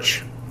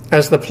church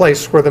as the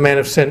place where the man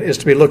of sin is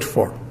to be looked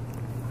for.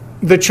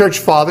 The church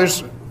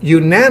fathers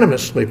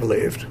unanimously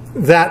believed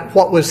that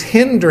what was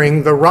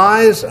hindering the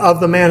rise of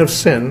the man of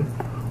sin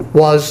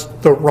was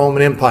the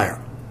Roman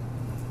Empire.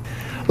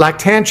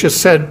 Lactantius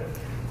said,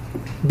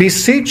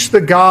 beseech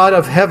the God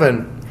of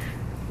heaven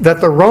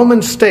that the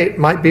Roman state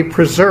might be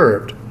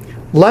preserved,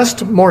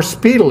 lest more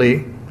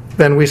speedily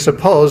than we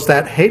suppose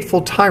that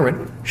hateful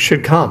tyrant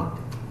should come.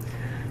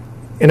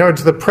 In other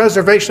words, the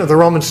preservation of the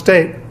Roman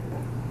state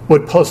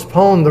would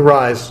postpone the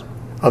rise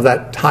of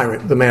that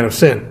tyrant, the man of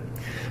sin.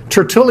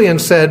 Tertullian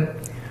said,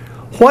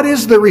 what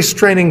is the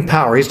restraining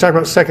power? He's talking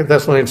about 2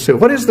 Thessalonians 2.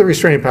 What is the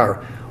restraining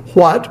power?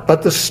 What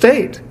but the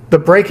state, the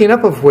breaking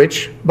up of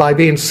which, by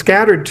being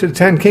scattered to the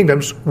 10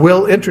 kingdoms,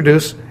 will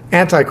introduce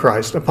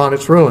Antichrist upon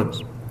its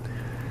ruins?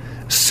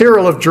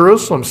 Cyril of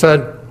Jerusalem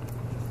said,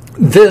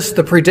 this,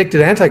 the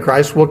predicted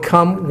Antichrist, will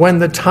come when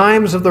the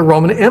times of the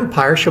Roman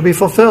Empire shall be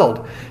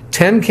fulfilled.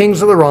 10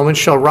 kings of the Romans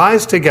shall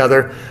rise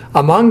together.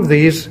 Among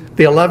these,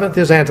 the 11th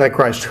is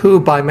Antichrist, who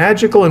by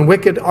magical and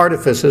wicked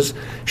artifices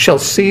shall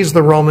seize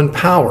the Roman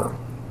power.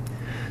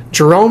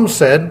 Jerome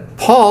said,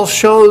 Paul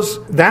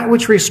shows that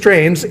which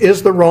restrains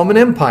is the Roman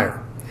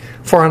Empire.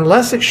 For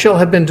unless it shall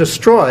have been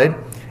destroyed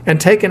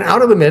and taken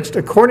out of the midst,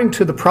 according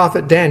to the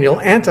prophet Daniel,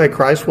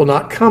 Antichrist will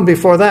not come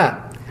before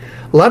that.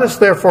 Let us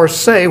therefore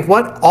say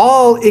what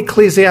all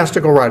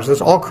ecclesiastical writers, that's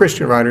all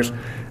Christian writers,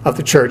 of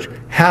the church,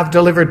 have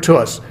delivered to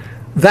us,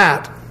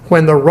 that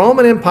when the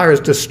Roman Empire is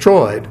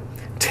destroyed,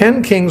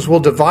 10 kings will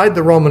divide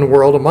the Roman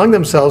world among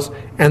themselves,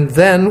 and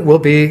then will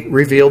be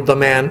revealed the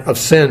man of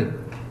sin.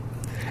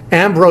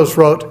 Ambrose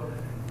wrote,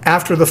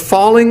 after the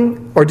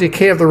falling or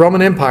decay of the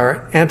Roman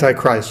Empire,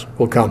 Antichrist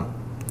will come.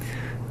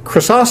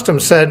 Chrysostom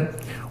said,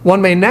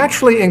 one may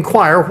naturally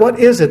inquire, what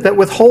is it that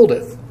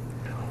withholdeth?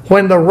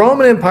 When the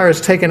Roman Empire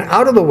is taken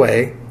out of the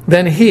way,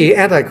 then he,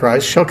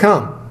 Antichrist, shall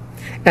come.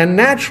 And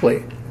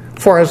naturally,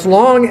 for as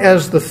long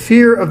as the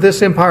fear of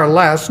this empire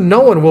lasts,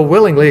 no one will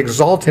willingly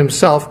exalt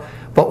himself,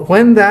 but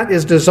when that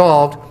is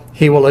dissolved,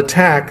 he will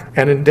attack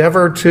and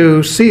endeavor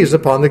to seize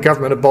upon the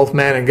government of both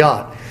man and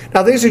God.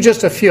 Now, these are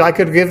just a few. I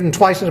could have given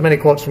twice as many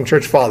quotes from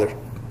church fathers.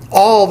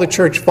 All the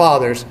church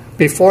fathers,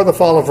 before the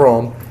fall of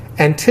Rome,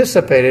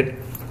 anticipated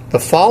the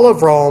fall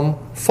of Rome,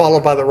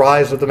 followed by the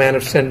rise of the man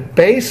of sin,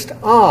 based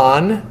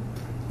on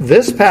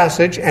this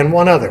passage and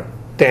one other,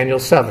 Daniel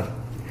 7.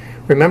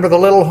 Remember, the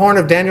little horn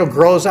of Daniel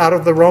grows out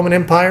of the Roman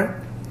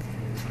Empire?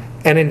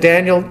 And in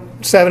Daniel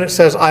 7 it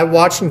says, I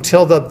watched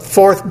until the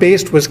fourth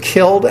beast was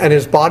killed and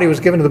his body was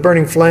given to the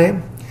burning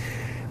flame.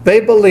 They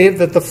believed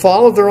that the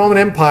fall of the Roman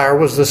Empire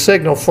was the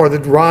signal for the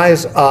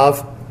rise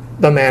of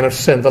the man of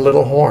sin, the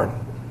little horn.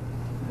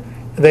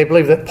 They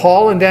believed that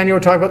Paul and Daniel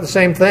were talking about the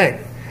same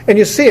thing. And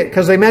you see it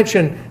because they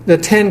mention the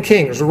 10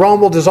 kings.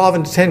 Rome will dissolve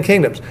into 10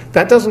 kingdoms.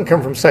 That doesn't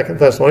come from 2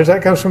 Thessalonians.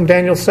 That comes from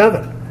Daniel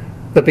 7.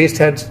 The beast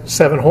had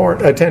 10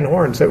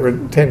 horns that were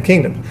 10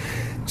 kingdoms.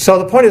 So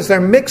the point is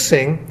they're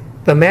mixing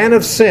the man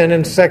of sin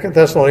in 2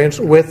 Thessalonians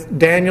with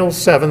Daniel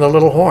 7, the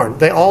little horn.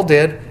 They all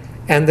did,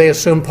 and they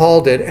assume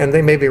Paul did, and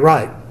they may be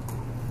right.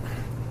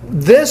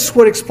 This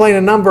would explain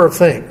a number of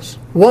things.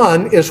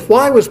 One is,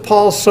 why was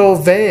Paul so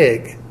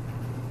vague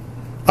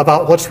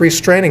about what's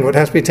restraining, what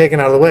has to be taken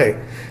out of the way?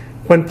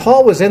 When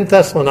Paul was in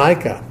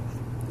Thessalonica,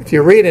 if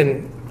you read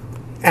in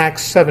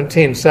Acts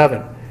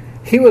 17:7,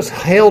 he was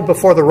hailed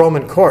before the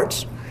Roman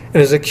courts, and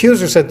his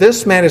accuser said,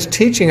 this man is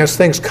teaching us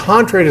things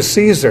contrary to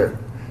Caesar,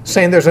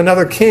 saying there's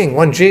another king,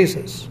 one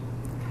Jesus.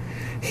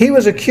 He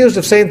was accused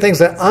of saying things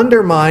that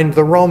undermined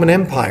the Roman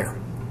Empire.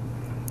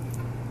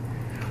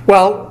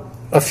 Well,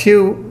 a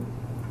few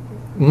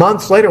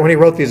months later, when he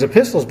wrote these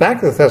epistles back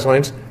to the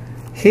Thessalonians,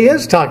 he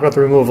is talking about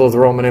the removal of the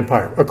Roman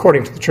Empire,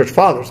 according to the church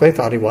fathers. They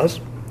thought he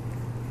was.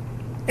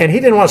 And he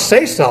didn't want to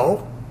say so.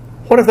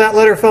 What if that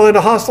letter fell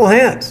into hostile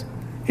hands?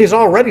 He's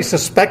already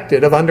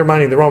suspected of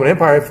undermining the Roman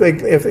Empire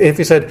if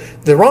he said,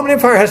 the Roman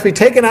Empire has to be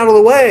taken out of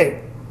the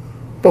way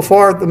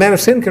before the man of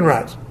sin can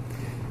rise.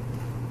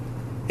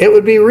 It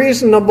would be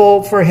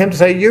reasonable for him to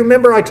say, you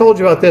remember I told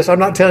you about this. I'm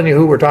not telling you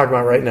who we're talking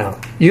about right now.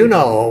 You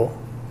know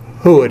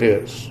who it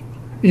is.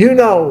 You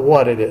know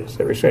what it is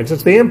that restrains.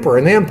 It's the emperor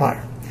and the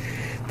empire.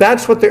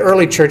 That's what the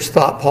early church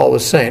thought Paul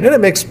was saying. And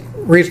it makes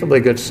reasonably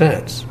good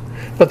sense.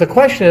 But the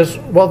question is,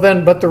 well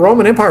then, but the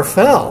Roman Empire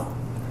fell.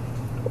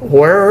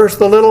 Where's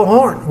the little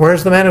horn?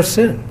 Where's the man of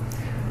sin?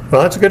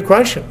 Well, that's a good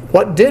question.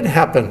 What did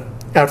happen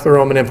after the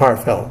Roman Empire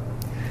fell?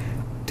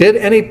 Did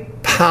any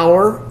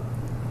power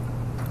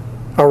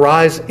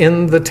arise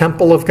in the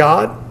temple of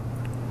God,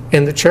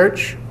 in the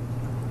church,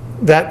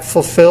 that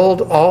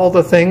fulfilled all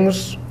the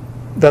things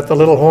that the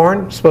little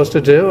horn is supposed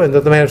to do and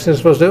that the man of sin is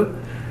supposed to do?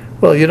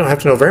 Well, you don't have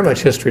to know very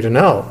much history to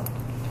know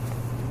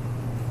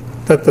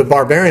that the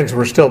barbarians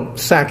were still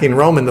sacking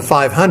Rome in the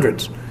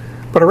 500s.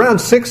 But around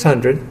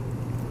 600,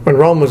 when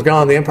Rome was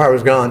gone, the empire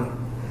was gone,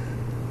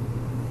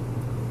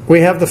 we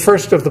have the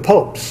first of the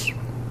popes,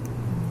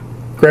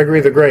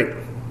 Gregory the Great,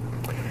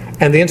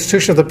 and the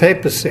institution of the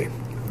papacy.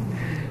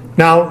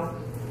 Now,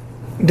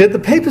 did the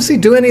papacy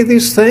do any of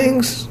these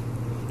things?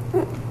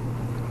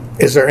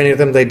 Is there any of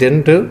them they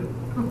didn't do?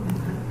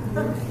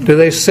 Do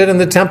they sit in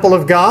the temple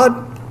of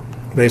God?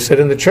 They sit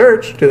in the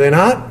church, do they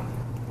not?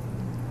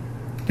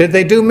 Did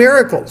they do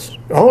miracles?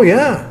 Oh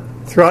yeah,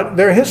 throughout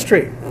their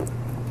history.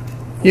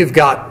 You've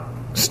got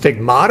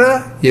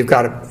stigmata, you've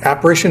got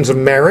apparitions of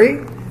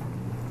Mary,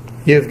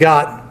 you've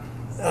got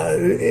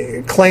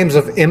claims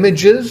of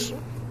images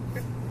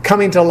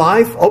coming to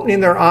life,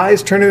 opening their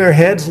eyes, turning their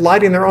heads,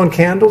 lighting their own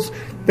candles.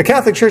 The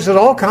Catholic Church has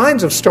all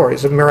kinds of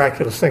stories of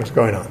miraculous things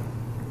going on.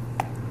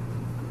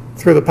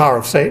 Through the power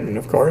of Satan,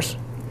 of course.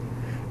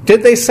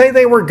 Did they say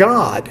they were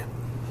God?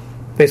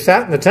 They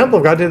sat in the temple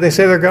of God. Did they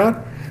say they're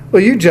God?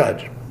 Well, you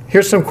judge.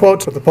 Here's some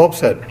quotes what the Pope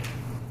said.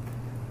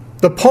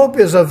 The Pope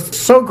is of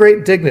so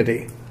great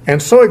dignity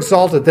and so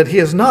exalted that he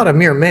is not a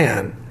mere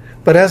man,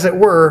 but as it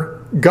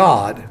were,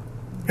 God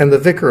and the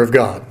vicar of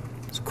God.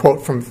 It's a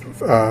quote from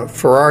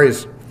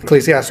Ferrari's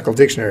Ecclesiastical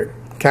Dictionary,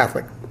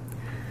 Catholic.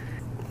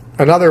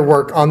 Another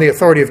work on the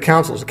authority of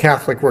councils, a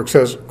Catholic work,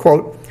 says,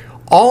 quote,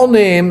 all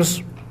names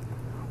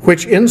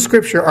which in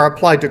Scripture are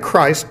applied to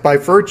Christ, by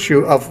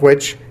virtue of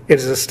which it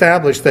is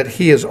established that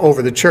he is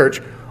over the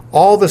church,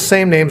 all the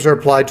same names are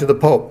applied to the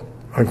Pope,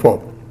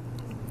 unquote.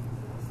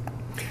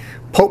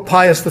 Pope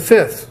Pius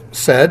V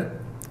said,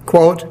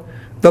 quote,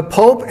 the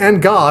Pope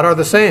and God are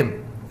the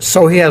same,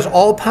 so he has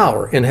all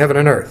power in heaven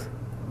and earth,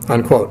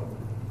 unquote.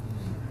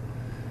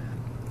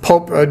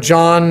 Pope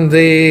John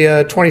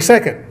the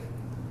 22nd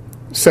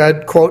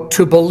said, quote,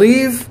 "To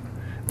believe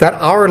that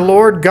our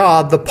Lord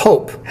God, the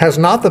Pope, has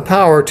not the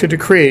power to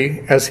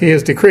decree as he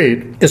has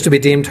decreed is to be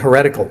deemed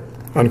heretical,"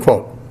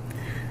 unquote.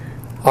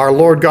 Our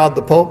Lord God,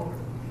 the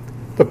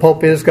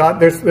Pope is God.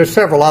 There's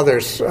several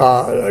others,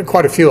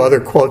 quite a few other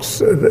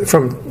quotes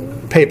from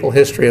papal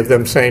history of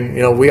them saying,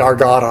 we are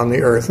God on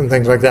the earth and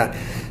things like that.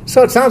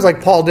 So it sounds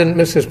like Paul didn't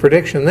miss his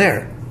prediction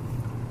there.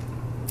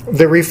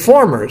 The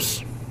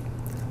reformers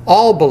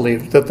all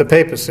believed that the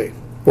papacy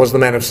was the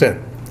man of sin.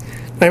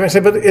 Now you might say,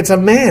 but it's a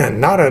man,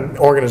 not an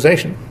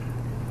organization.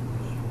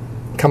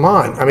 Come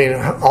on. I mean,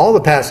 all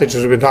the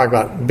passages we've been talking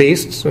about,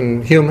 beasts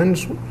and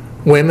humans,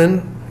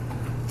 women,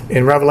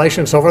 in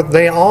Revelation and so forth,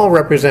 they all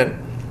represent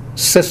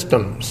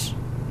systems,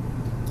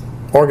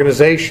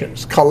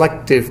 organizations,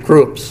 collective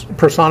groups,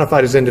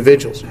 personified as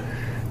individuals.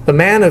 The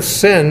man of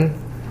sin,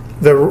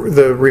 the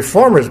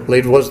reformers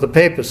believed, was the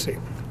papacy.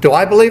 Do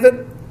I believe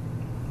it?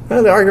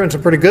 Well, the arguments are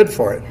pretty good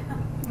for it.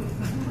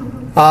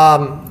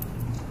 I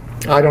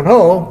don't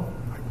know.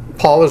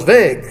 Paul is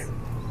vague.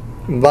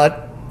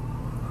 But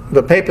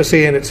the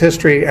papacy and its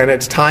history and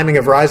its timing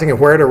of rising and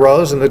where it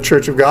arose and the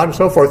Church of God and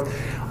so forth,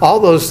 all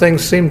those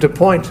things seem to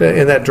point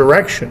in that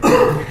direction.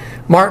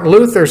 Martin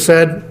Luther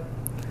said,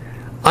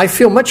 "I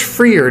feel much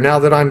freer now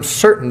that I'm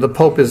certain the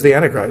Pope is the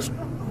Antichrist."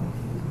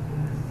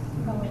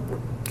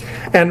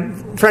 And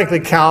frankly,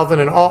 Calvin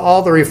and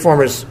all the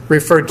reformers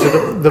referred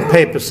to the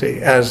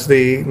papacy as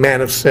the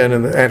man of sin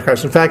and the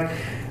Antichrist. In fact,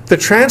 the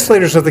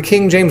translators of the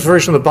King James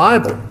Version of the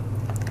Bible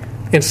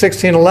in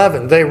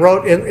 1611, they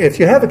wrote, if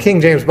you have a King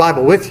James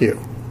Bible with you,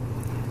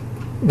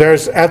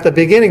 there's at the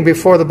beginning,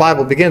 before the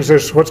Bible begins,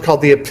 there's what's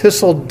called the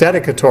Epistle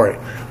Dedicatory,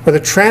 where the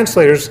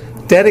translators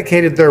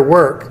dedicated their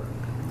work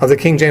of the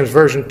King James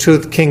Version to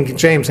King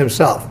James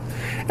himself.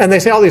 And they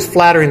say all these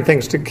flattering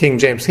things to King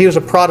James. He was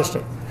a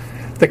Protestant.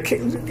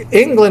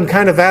 England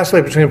kind of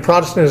vacillated between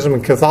Protestantism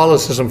and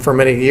Catholicism for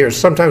many years.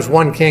 Sometimes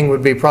one king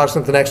would be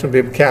Protestant, the next one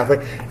would be Catholic.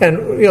 And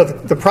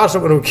the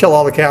Protestant one would kill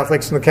all the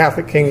Catholics, and the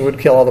Catholic king would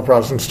kill all the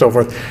Protestants, and so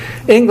forth.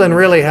 England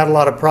really had a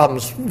lot of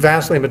problems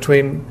vacillating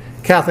between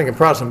Catholic and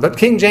Protestant. But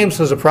King James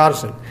was a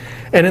Protestant.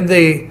 And in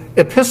the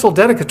Epistle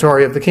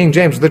Dedicatory of the King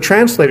James, the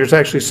translators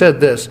actually said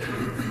this.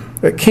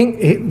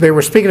 They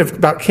were speaking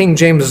about King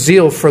James'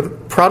 zeal for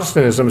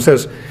Protestantism. It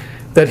says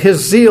that his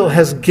zeal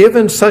has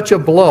given such a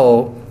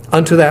blow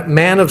unto that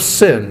man of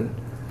sin,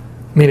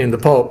 meaning the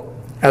Pope,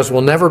 as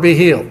will never be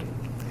healed.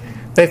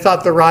 They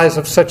thought the rise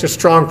of such a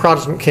strong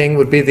Protestant king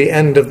would be the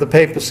end of the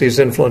papacy's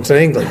influence in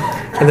England.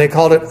 And they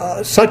called it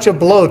such a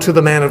blow to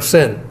the man of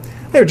sin.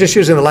 They were just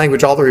using the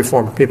language all the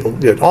Reformed people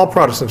did. All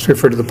Protestants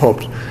refer to the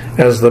Pope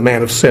as the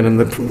man of sin and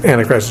the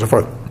Antichrist and so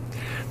forth.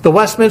 The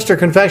Westminster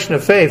Confession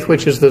of Faith,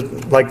 which is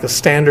like the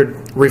standard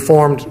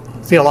Reformed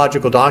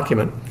theological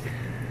document,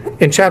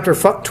 in chapter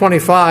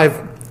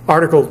 25,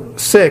 Article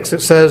 6,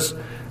 it says,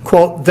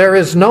 quote, "There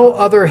is no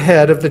other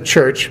head of the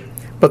church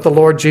but the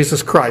Lord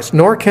Jesus Christ,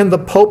 nor can the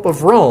Pope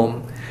of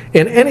Rome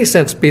in any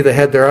sense be the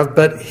head thereof,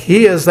 but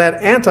he is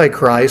that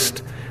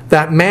Antichrist,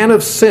 that man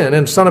of sin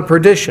and son of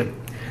perdition,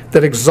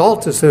 that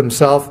exalteth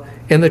himself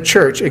in the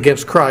church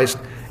against Christ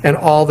and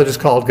all that is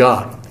called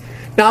God."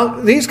 Now,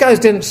 these guys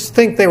didn't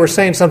think they were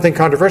saying something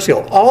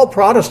controversial. All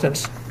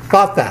Protestants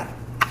thought that.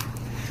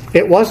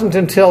 It wasn't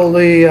until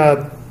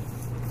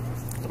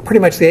pretty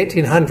much the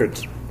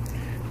 1800s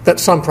that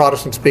some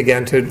Protestants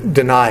began to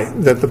deny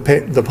that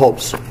the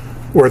popes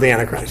were the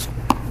Antichrist.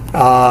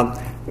 I'm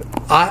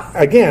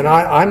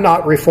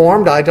not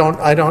Reformed. I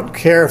don't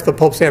care if the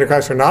Pope's the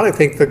Antichrist or not. I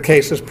think the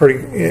case is pretty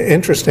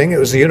interesting. It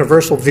was a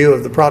universal view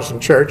of the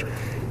Protestant Church,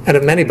 and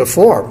of many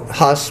before.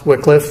 Huss,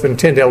 Wycliffe, and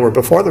Tyndale were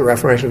before the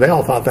Reformation. They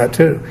all thought that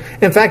too.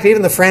 In fact,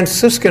 even the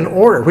Franciscan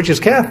order, which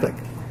is Catholic,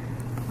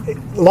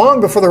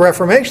 long before the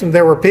Reformation,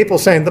 there were people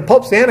saying the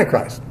Pope's the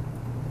Antichrist.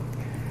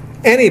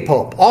 Any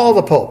pope, all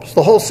the popes,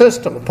 the whole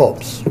system of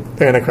popes,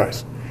 the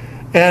Antichrist.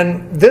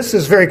 And this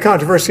is very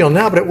controversial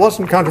now, but it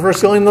wasn't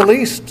controversial in the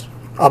least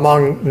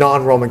among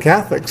non-Roman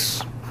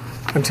Catholics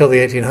until the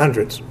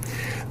 1800s.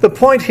 The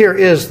point here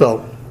is,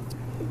 though,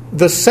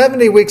 the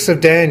 70 weeks of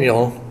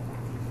Daniel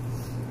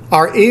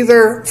are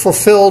either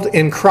fulfilled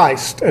in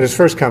Christ at his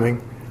first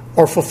coming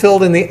or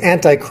fulfilled in the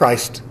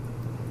Antichrist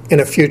in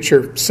a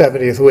future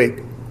 70th week.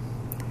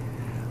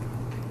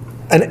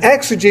 An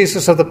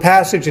exegesis of the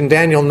passage in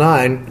Daniel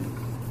 9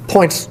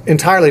 points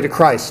entirely to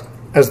Christ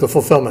as the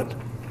fulfillment,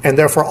 and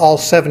therefore all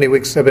 70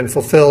 weeks have been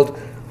fulfilled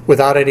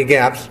without any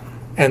gaps,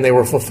 and they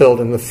were fulfilled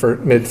in the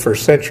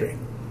mid-first century.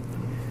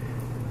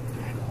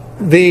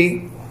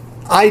 The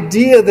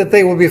idea that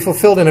they will be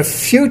fulfilled in a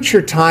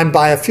future time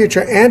by a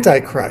future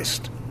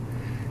Antichrist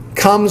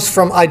comes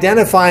from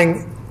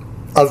identifying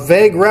a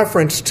vague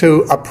reference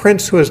to a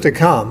prince who is to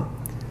come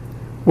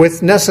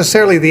with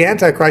necessarily the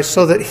Antichrist,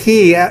 so that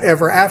he,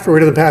 ever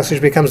afterward in the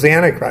passage, becomes the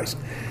Antichrist.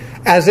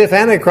 As if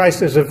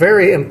Antichrist is a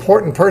very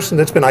important person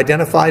that's been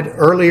identified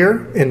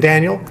earlier in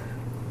Daniel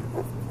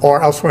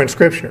or elsewhere in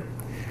Scripture.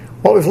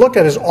 What we've looked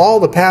at is all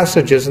the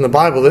passages in the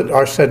Bible that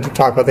are said to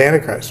talk about the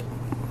Antichrist.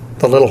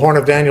 The little horn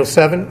of Daniel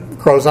 7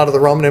 grows out of the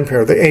Roman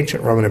Empire, the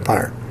ancient Roman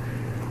Empire.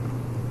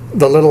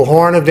 The little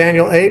horn of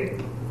Daniel 8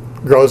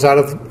 grows out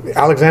of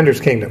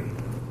Alexander's kingdom.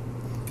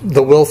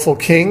 The willful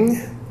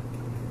king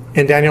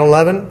in Daniel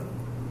 11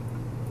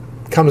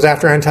 comes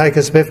after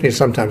Antiochus Epiphanes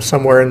sometime,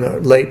 somewhere in the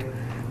late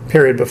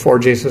period before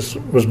Jesus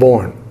was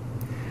born.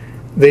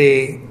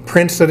 The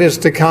prince that is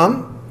to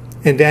come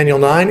in Daniel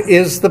 9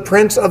 is the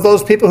prince of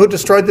those people who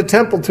destroyed the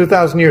temple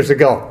 2,000 years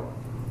ago,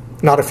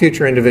 not a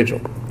future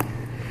individual.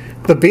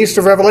 The beast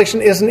of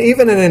Revelation isn't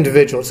even an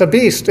individual. It's a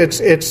beast.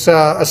 It's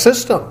a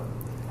system,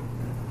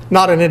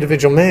 not an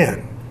individual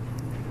man.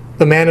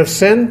 The man of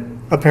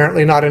sin,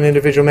 apparently not an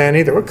individual man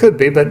either. It could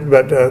be, but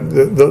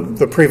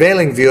the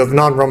prevailing view of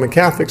non-Roman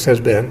Catholics has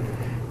been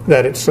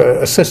that it's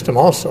a system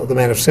also. The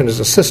man of sin is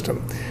a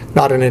system,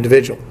 not an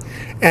individual.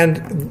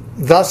 And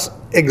thus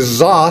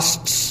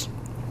exhausts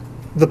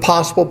the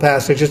possible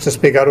passages to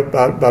speak out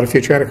about a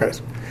future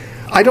Antichrist.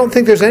 I don't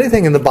think there's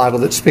anything in the Bible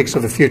that speaks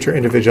of a future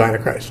individual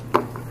Antichrist.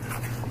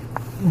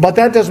 But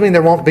that doesn't mean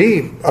there won't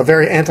be a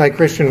very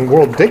anti-Christian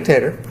world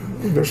dictator.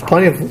 There's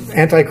plenty of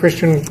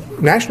anti-Christian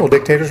national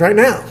dictators right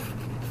now.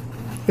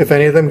 If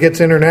any of them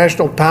gets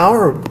international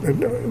power,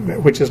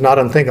 which is not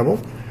unthinkable,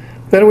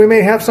 then we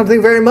may have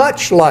something very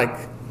much like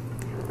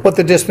what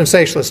the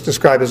dispensationalists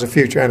describe as a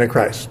future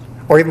Antichrist,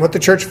 or even what the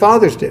church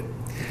fathers did.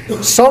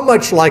 So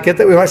much like it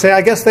that we might say,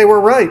 I guess they were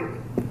right.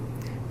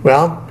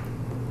 Well,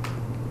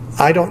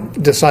 I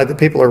don't decide that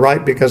people are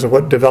right because of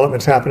what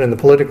developments happen in the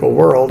political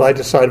world. I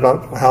decide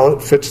about how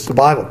it fits the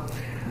Bible.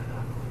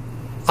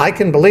 I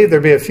can believe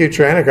there'll be a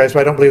future Antichrist,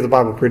 but I don't believe the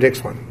Bible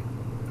predicts one.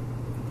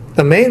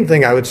 The main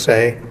thing I would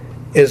say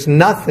is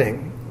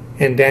nothing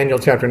in Daniel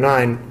chapter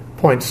 9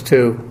 points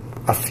to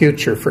a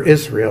future for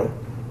Israel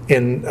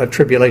in a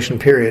tribulation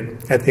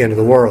period at the end of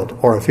the world,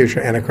 or a future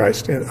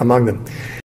Antichrist among them.